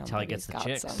 Doesn't play them. That's how he gets the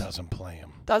chicks. Doesn't play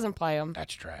them. Doesn't play them.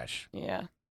 That's trash. Yeah.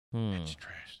 That's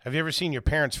trash. Have you ever seen your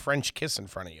parents French kiss in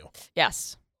front of you?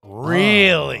 Yes,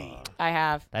 Really? I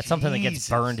have. That's something that gets Jesus.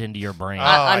 burned into your brain. Oh,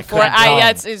 I could've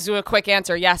yeah, done. it's a quick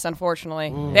answer. Yes, unfortunately.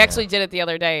 Ooh. They actually did it the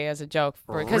other day as a joke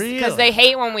because Really? they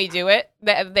hate when we do it.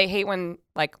 They hate when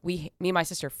like me and my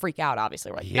sister freak out.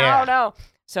 Obviously, we're like, Yeah. no.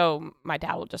 So my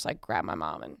dad will just like grab my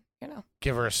mom and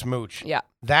Give her a smooch. yeah.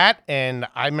 That, and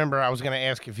I remember I was going to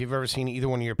ask if you've ever seen either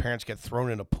one of your parents get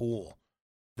thrown in a pool.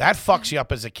 That fucks you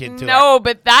up as a kid, too. No,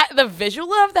 but the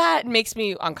visual of that makes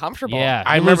me uncomfortable. yeah,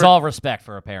 I you lose remember- all respect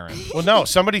for a parent. Well, no,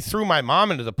 somebody threw my mom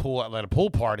into the pool at a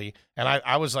pool party, and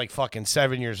I was like fucking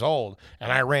 7 years old,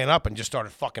 and I ran up and just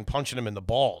started fucking punching him in the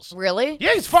balls. Really?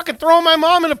 Yeah, he's fucking throwing my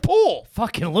mom in a pool.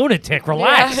 Fucking lunatic,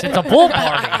 relax. Yeah. It's a pool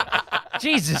party.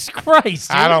 Jesus Christ,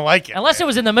 dude. I don't like it. Unless it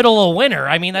was in the middle of winter.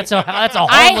 I mean, that's a I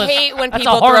harmless. hate when that's a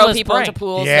people throw harmless people into prank.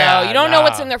 pools. Yeah, though. You don't know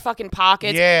what's nah. in their fucking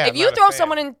pockets. Yeah, if you not a throw fan.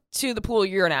 someone into the pool,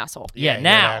 you're an asshole. Yeah, you're an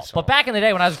now. asshole. But back in the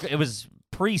day when it was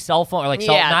pre-cell phone, or like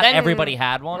Yeah, not then- everybody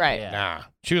had one. right. Yeah. Nah,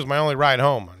 she was my only ride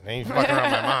home. I ain't fucking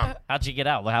around my mom. How'd you get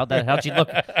out? How'd she look?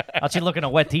 How'd she look in a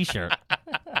wet t-shirt?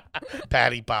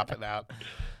 Patty popping out.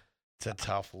 It's a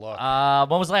tough look.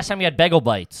 When was the last time you had bagel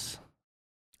bites?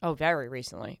 Oh, very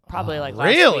recently. Probably like last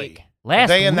really? week. Last Are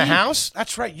they in the week? house?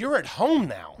 That's right. You're at home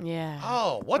now. Yeah.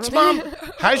 Oh, what's mom?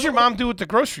 How's your mom do at the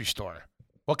grocery store?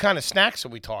 What kind of snacks are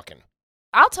we talking?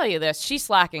 I'll tell you this: she's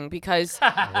slacking because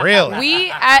Really?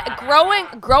 we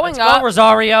growing Let's up. go,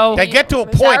 Rosario. They get to a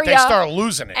point, they Rosario. start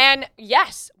losing it. And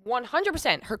yes,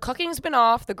 100%. Her cooking's been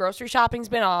off. The grocery shopping's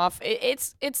been off.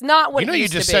 It's not what You know, it you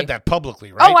used just to be. said that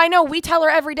publicly, right? Oh, I know. We tell her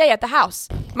every day at the house.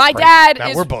 My dad Now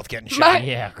is. we're both getting my, shot.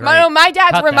 Yeah, great. my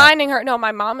dad's Cut that. reminding her. No,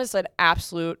 my mom is an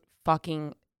absolute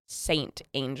fucking saint,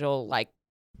 angel, like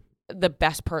the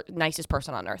best, nicest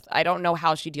person on earth. I don't know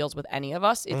how she deals with any of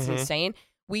us. It's insane.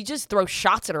 We just throw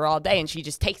shots at her all day, and she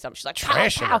just takes them. She's like,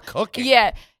 Trashing pow, her pow. cooking.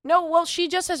 Yeah. No, well, she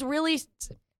just has really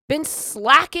been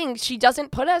slacking. She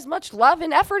doesn't put as much love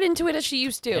and effort into it as she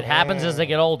used to. It happens as they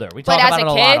get older. We But talk as about a it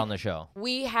a lot kid, on the show.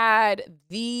 We had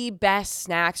the best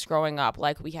snacks growing up.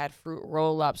 Like we had fruit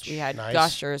roll-ups, we had Nice.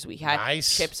 Gushers, we had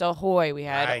Nice. Chips Ahoy, we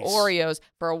had Nice. Oreos.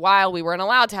 For a while, we weren't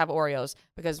allowed to have Oreos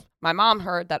because my mom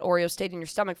heard that Oreos stayed in your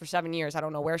stomach for 7 years. I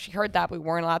don't know where she heard that. But we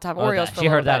weren't allowed to have Oreos. For She a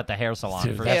heard little that bit. at the hair salon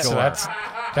Dude, for that's, sure.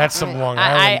 that's some Long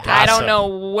Island I gossip. don't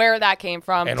know where that came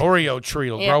from. An Oreo tree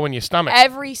will Yeah. grow in your stomach.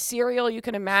 Every cereal you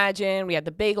can imagine. We had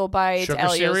the Bagel Bites, Sugar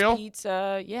Elio's cereal?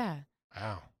 Pizza. Yeah,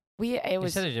 Wow. it They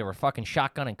was. said they were fucking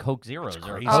shotgunning Coke Zeros or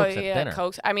crazy. Cokes Oh at yeah, dinner.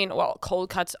 Cokes. I mean, well,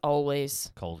 cold cuts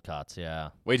always. Cold cuts, yeah.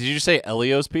 Wait, did you say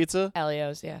Elio's Pizza?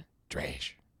 Elio's, yeah.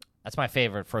 Trash. That's my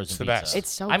favorite frozen It's the pizza. best. It's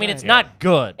so. I mean, good. it's not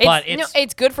good, but it's.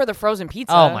 it's good for the frozen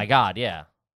pizza. Oh my god, yeah.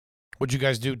 Would you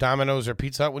guys do Domino's or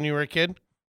Pizza Hut when you were a kid?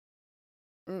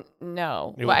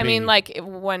 No, It but I would mean, be- like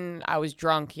when I was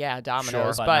drunk, yeah,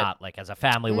 Domino's, But, but not like as a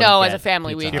family. No, wouldn't as get a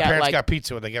family, Pizza we'd Your Hut. get, parents like- got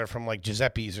pizza, would they get it from like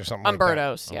Giuseppe's or something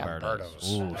Umberto's, yeah.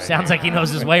 Umberto's. Ooh, sounds like he knows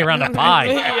his way around a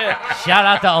pie. Shout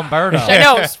out to Umberto.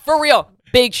 no, for real.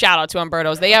 Big shout out to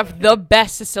Umberto's. They have the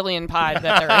best Sicilian pie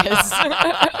that there is.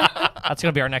 That's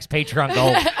gonna be our next Patreon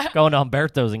goal. Going to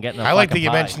Umberto's and getting. I like that fucking you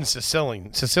pie. mentioned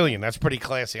Sicilian. That's pretty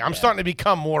classy. I'm starting to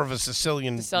become more of a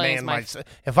Sicilian Sicilian's man. my myself.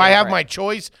 If I have favorite. my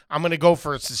choice, I'm going to go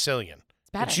for a Sicilian.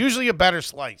 better. It's usually a better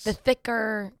slice. The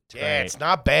thicker. Yeah, great. it's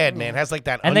not bad, man. It has like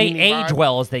that And they oniony age vibe.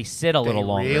 well as they sit a little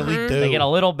longer. Really do. They get a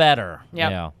little better.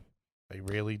 Yep. Yeah. They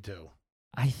really do.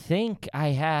 I think I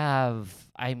have.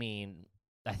 I mean,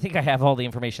 I think I have all the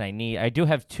information I need. I do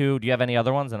have two. Do you have any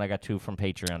other ones? And I got two from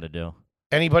Patreon to do.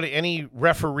 Any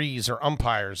referees or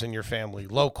umpires in your family,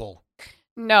 local?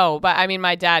 No, but I mean,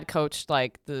 my dad coached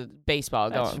like the baseball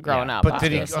growing up. But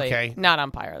did he- obviously. okay. Not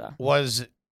umpire though. Was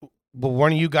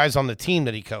one of you guys on the team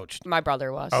that he coached? My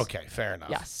brother was. Okay, fair enough.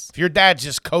 Yes. If your dad's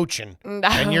just coaching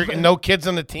and you're no kids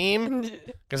on the team,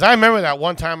 because I remember that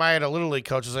one time I had a little league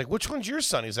coach. I was like, "Which one's your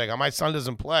son?" He's like, "Oh, my son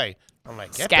doesn't play." I'm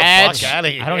like, "Get the Sketch. fuck out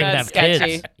of here!" I don't even That's have kids.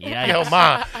 sketchy. Yeah. Yo,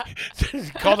 ma,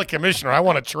 call the commissioner. I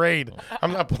want to trade.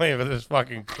 I'm not playing for this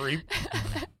fucking creep.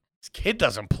 This kid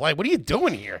doesn't play. What are you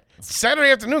doing here? It's Saturday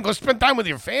afternoon. Go spend time with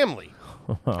your family.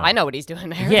 I know what he's doing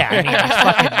there. Yeah,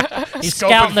 I mean, he's Scoping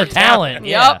scouting the for talent. talent.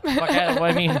 Yeah. Yep. Fuck,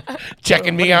 I mean,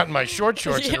 Checking me out in my shorts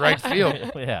in right field.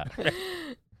 yeah.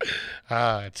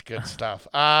 It's good stuff.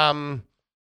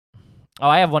 Oh,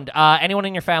 I have one. Anyone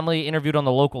in your family interviewed on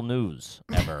the local news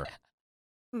ever?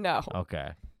 No. Okay.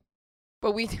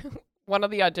 But one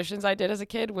of the auditions I did as a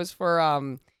kid was for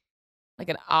like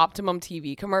an Optimum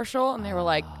TV commercial, and they were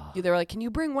like, "Can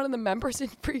you bring one of the members in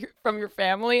from your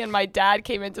family?" And my dad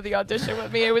came into the audition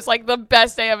with me. It was like the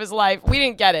best day of his life. We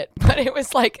didn't get it, but it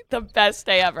was like the best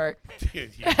day ever.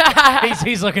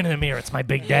 He's looking in the mirror. It's my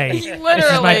big day. This is my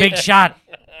Literally. big shot.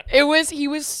 He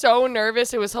was so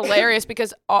nervous. It was hilarious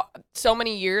because so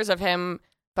many years of him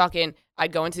fucking,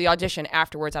 I'd go into the audition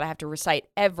afterwards and I'd have to recite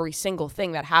every single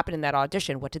thing that happened in that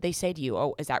audition. What did they say to you?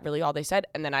 Oh, is that really all they said?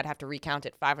 And then I'd have to recount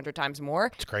it 500 times more.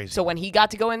 It's crazy. So when he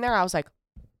got to go in there, I was like,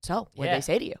 so what did Yeah. they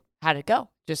say to you? How'd it go?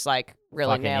 Just like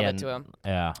really Fucking nailed yeah, it to him.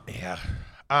 Yeah.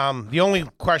 Yeah. The only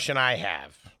question I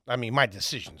have, I mean, my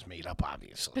decision's made up,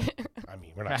 obviously. I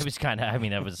mean, we're I not. was kind of. I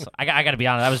mean, I got to be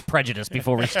honest. I was prejudiced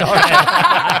before we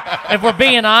started. If we're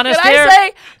being honest Did here.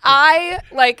 I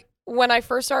say when I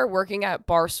first started working at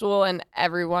Barstool and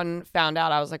everyone found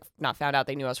out, I was like, not found out,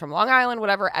 they knew I was from Long Island,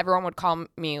 whatever. Everyone would call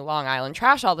me Long Island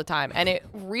trash all the time. And it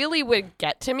really would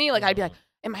get to me. Like, I'd be like,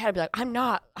 in my head, I'd be like, I'm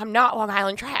not Long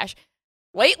Island trash.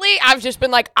 Lately, I've just been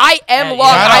like, I am Yeah, you Long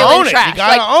gotta own Island it. trash. You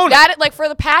gotta own it. that, like, for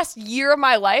the past year of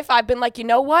my life, I've been like, you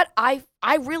know what? I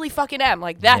really fucking am.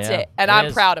 Like, that's Yeah, it. And it I'm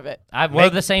is. proud of it. We're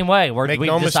the same way. Make We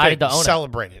no decided mistake. to own it.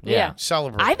 Celebrate it. Yeah.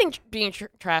 Celebrate. I think being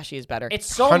trashy is better. It's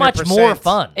so much more 100%.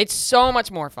 fun. It's so much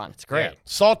more fun. It's great. Yeah.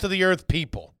 Salt of the earth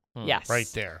people. Yes. Right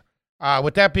there.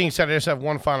 With that being said, I just have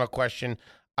one final question.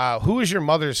 Who is your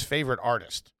mother's favorite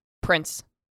artist? Prince.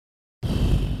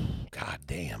 God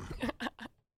damn.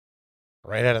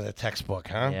 Right out of the textbook,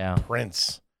 huh? Yeah.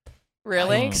 Prince.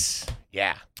 Really? Yikes.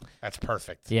 Yeah. That's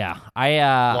perfect. Yeah.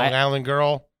 Long Island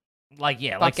girl. like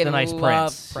the Fucking nice love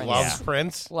Prince. Prince. Loves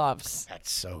Prince. Loves.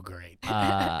 That's so great.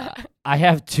 I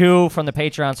have 2 from the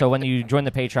Patreon. So when you join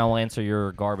the Patreon, we'll answer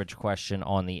your garbage question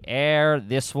on the air.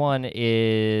 This one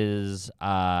is: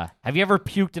 have you ever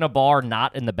puked in a bar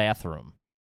not in the bathroom?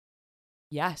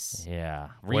 Yes. Yeah,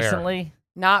 Where? recently.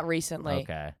 Not recently,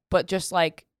 Okay. but just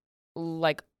like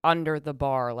under the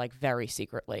bar, like very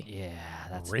secretly. Yeah,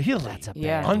 that's Really? That's a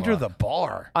Yeah. bad Under look. the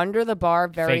bar. Under the bar,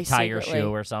 very Fake tie your secretly.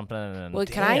 shoe or something. And Well,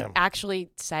 can I Damn.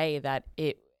 actually say that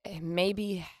it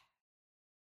maybe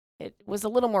it was a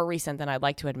little more recent than I'd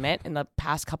like to admit. In the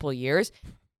past couple of years,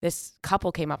 this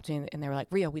couple came up to me and they were like,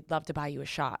 "Ria, we'd love to buy you a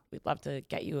shot. We'd love to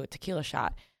get you a tequila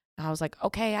shot." And I was like,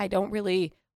 "Okay, I don't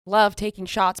really love taking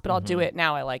shots, but I'll do it."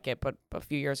 Now I like it, but a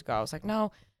few years ago I was like,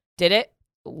 "No." Did it?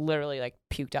 Literally like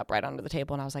puked up right under the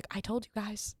table, and I was like, "I told you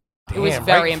guys." It was Damn,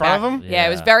 very right in front of embarrassing. him? Yeah, it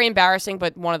was Yeah. very embarrassing,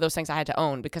 but one of those things I had to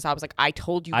own because I was like, "I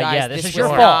told you guys yeah, this is was your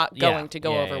not fault. going Yeah. to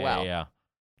go Yeah, over yeah, well." Hmm. Yeah.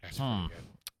 That's pretty good.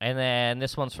 And then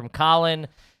this one's from Colin.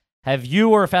 Have you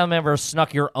or a family member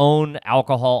snuck your own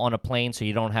alcohol on a plane so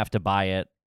you don't have to buy it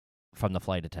from the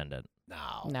flight attendant?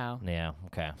 No. No. Yeah,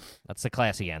 okay. That's the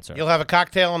classy answer. You'll have a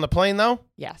cocktail on the plane, though?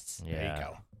 Yes. yeah. There you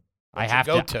go. I What's your have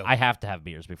go-to? I have to have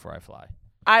beers before I fly.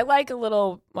 I like a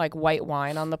little like white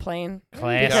wine on the plane.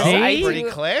 Classy. Because I Pretty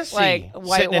do, classy. Like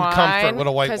white Sitting wine. in comfort with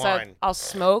a white 'cause wine. I'll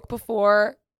smoke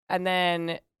before and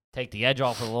then Take the edge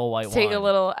off with a little white wine. take a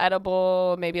little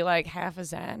edible, maybe like half a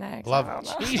Xanax. Love I don't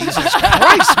know. it. Jesus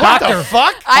Christ, what the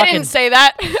fuck? I Fucking- didn't say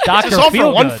that. Dr. Is this all for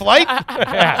Feelgood. one flight?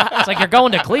 Yeah, it's like you're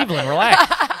going to Cleveland. Relax.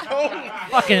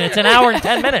 Fucking, it's an hour and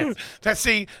 10 minutes.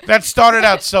 That started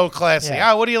out so classy.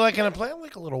 Yeah. What do you like in a plane? I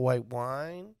like a little white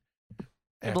wine.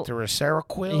 After a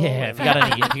Seroquel. Yeah, and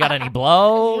if you got any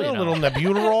blow, a you know. little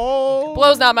Nebuterol.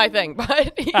 Blow's not my thing,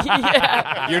 but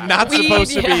yeah. You're not Weed,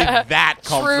 supposed to be yeah. that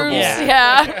comfortable. Fruits, Yeah.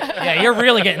 yeah. Yeah, you're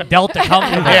really getting dealt the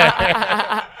comfortable.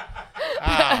 Yeah.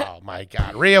 Oh my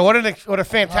God, Ria! What a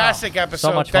fantastic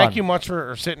episode! much Thank fun. you much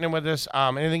for sitting in with us.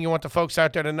 Anything you want the folks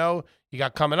out there to know you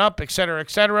got coming up, et cetera, et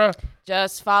cetera?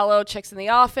 Just follow Chicks in the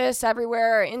Office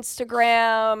everywhere,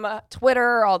 Instagram,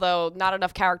 Twitter, although not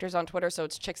enough characters on Twitter, so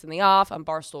it's Chicks in the Off. I'm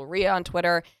Barstool Ria on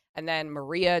Twitter. And then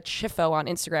Maria Chiffo on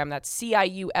Instagram. That's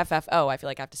Ciuffo. I feel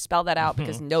like I have to spell that out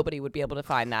because nobody would be able to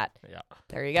find that. Yeah.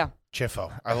 There you go.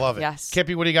 Chiffo, I love it. Yes.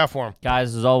 Kippy, what do you got for him?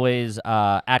 Guys, as always,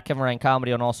 at Kevin Ryan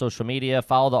Comedy on all social media.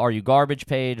 Follow the Are You Garbage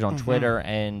page on Twitter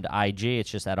and IG.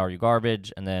 It's just at Are You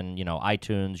Garbage. And then,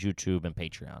 iTunes, YouTube, and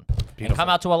Patreon. And come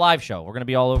out to a live show. We're going to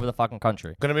be all over the fucking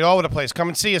country. Going to be all over the place. Come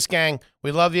and see us, gang.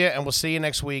 We love you, and we'll see you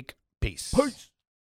next week. Peace.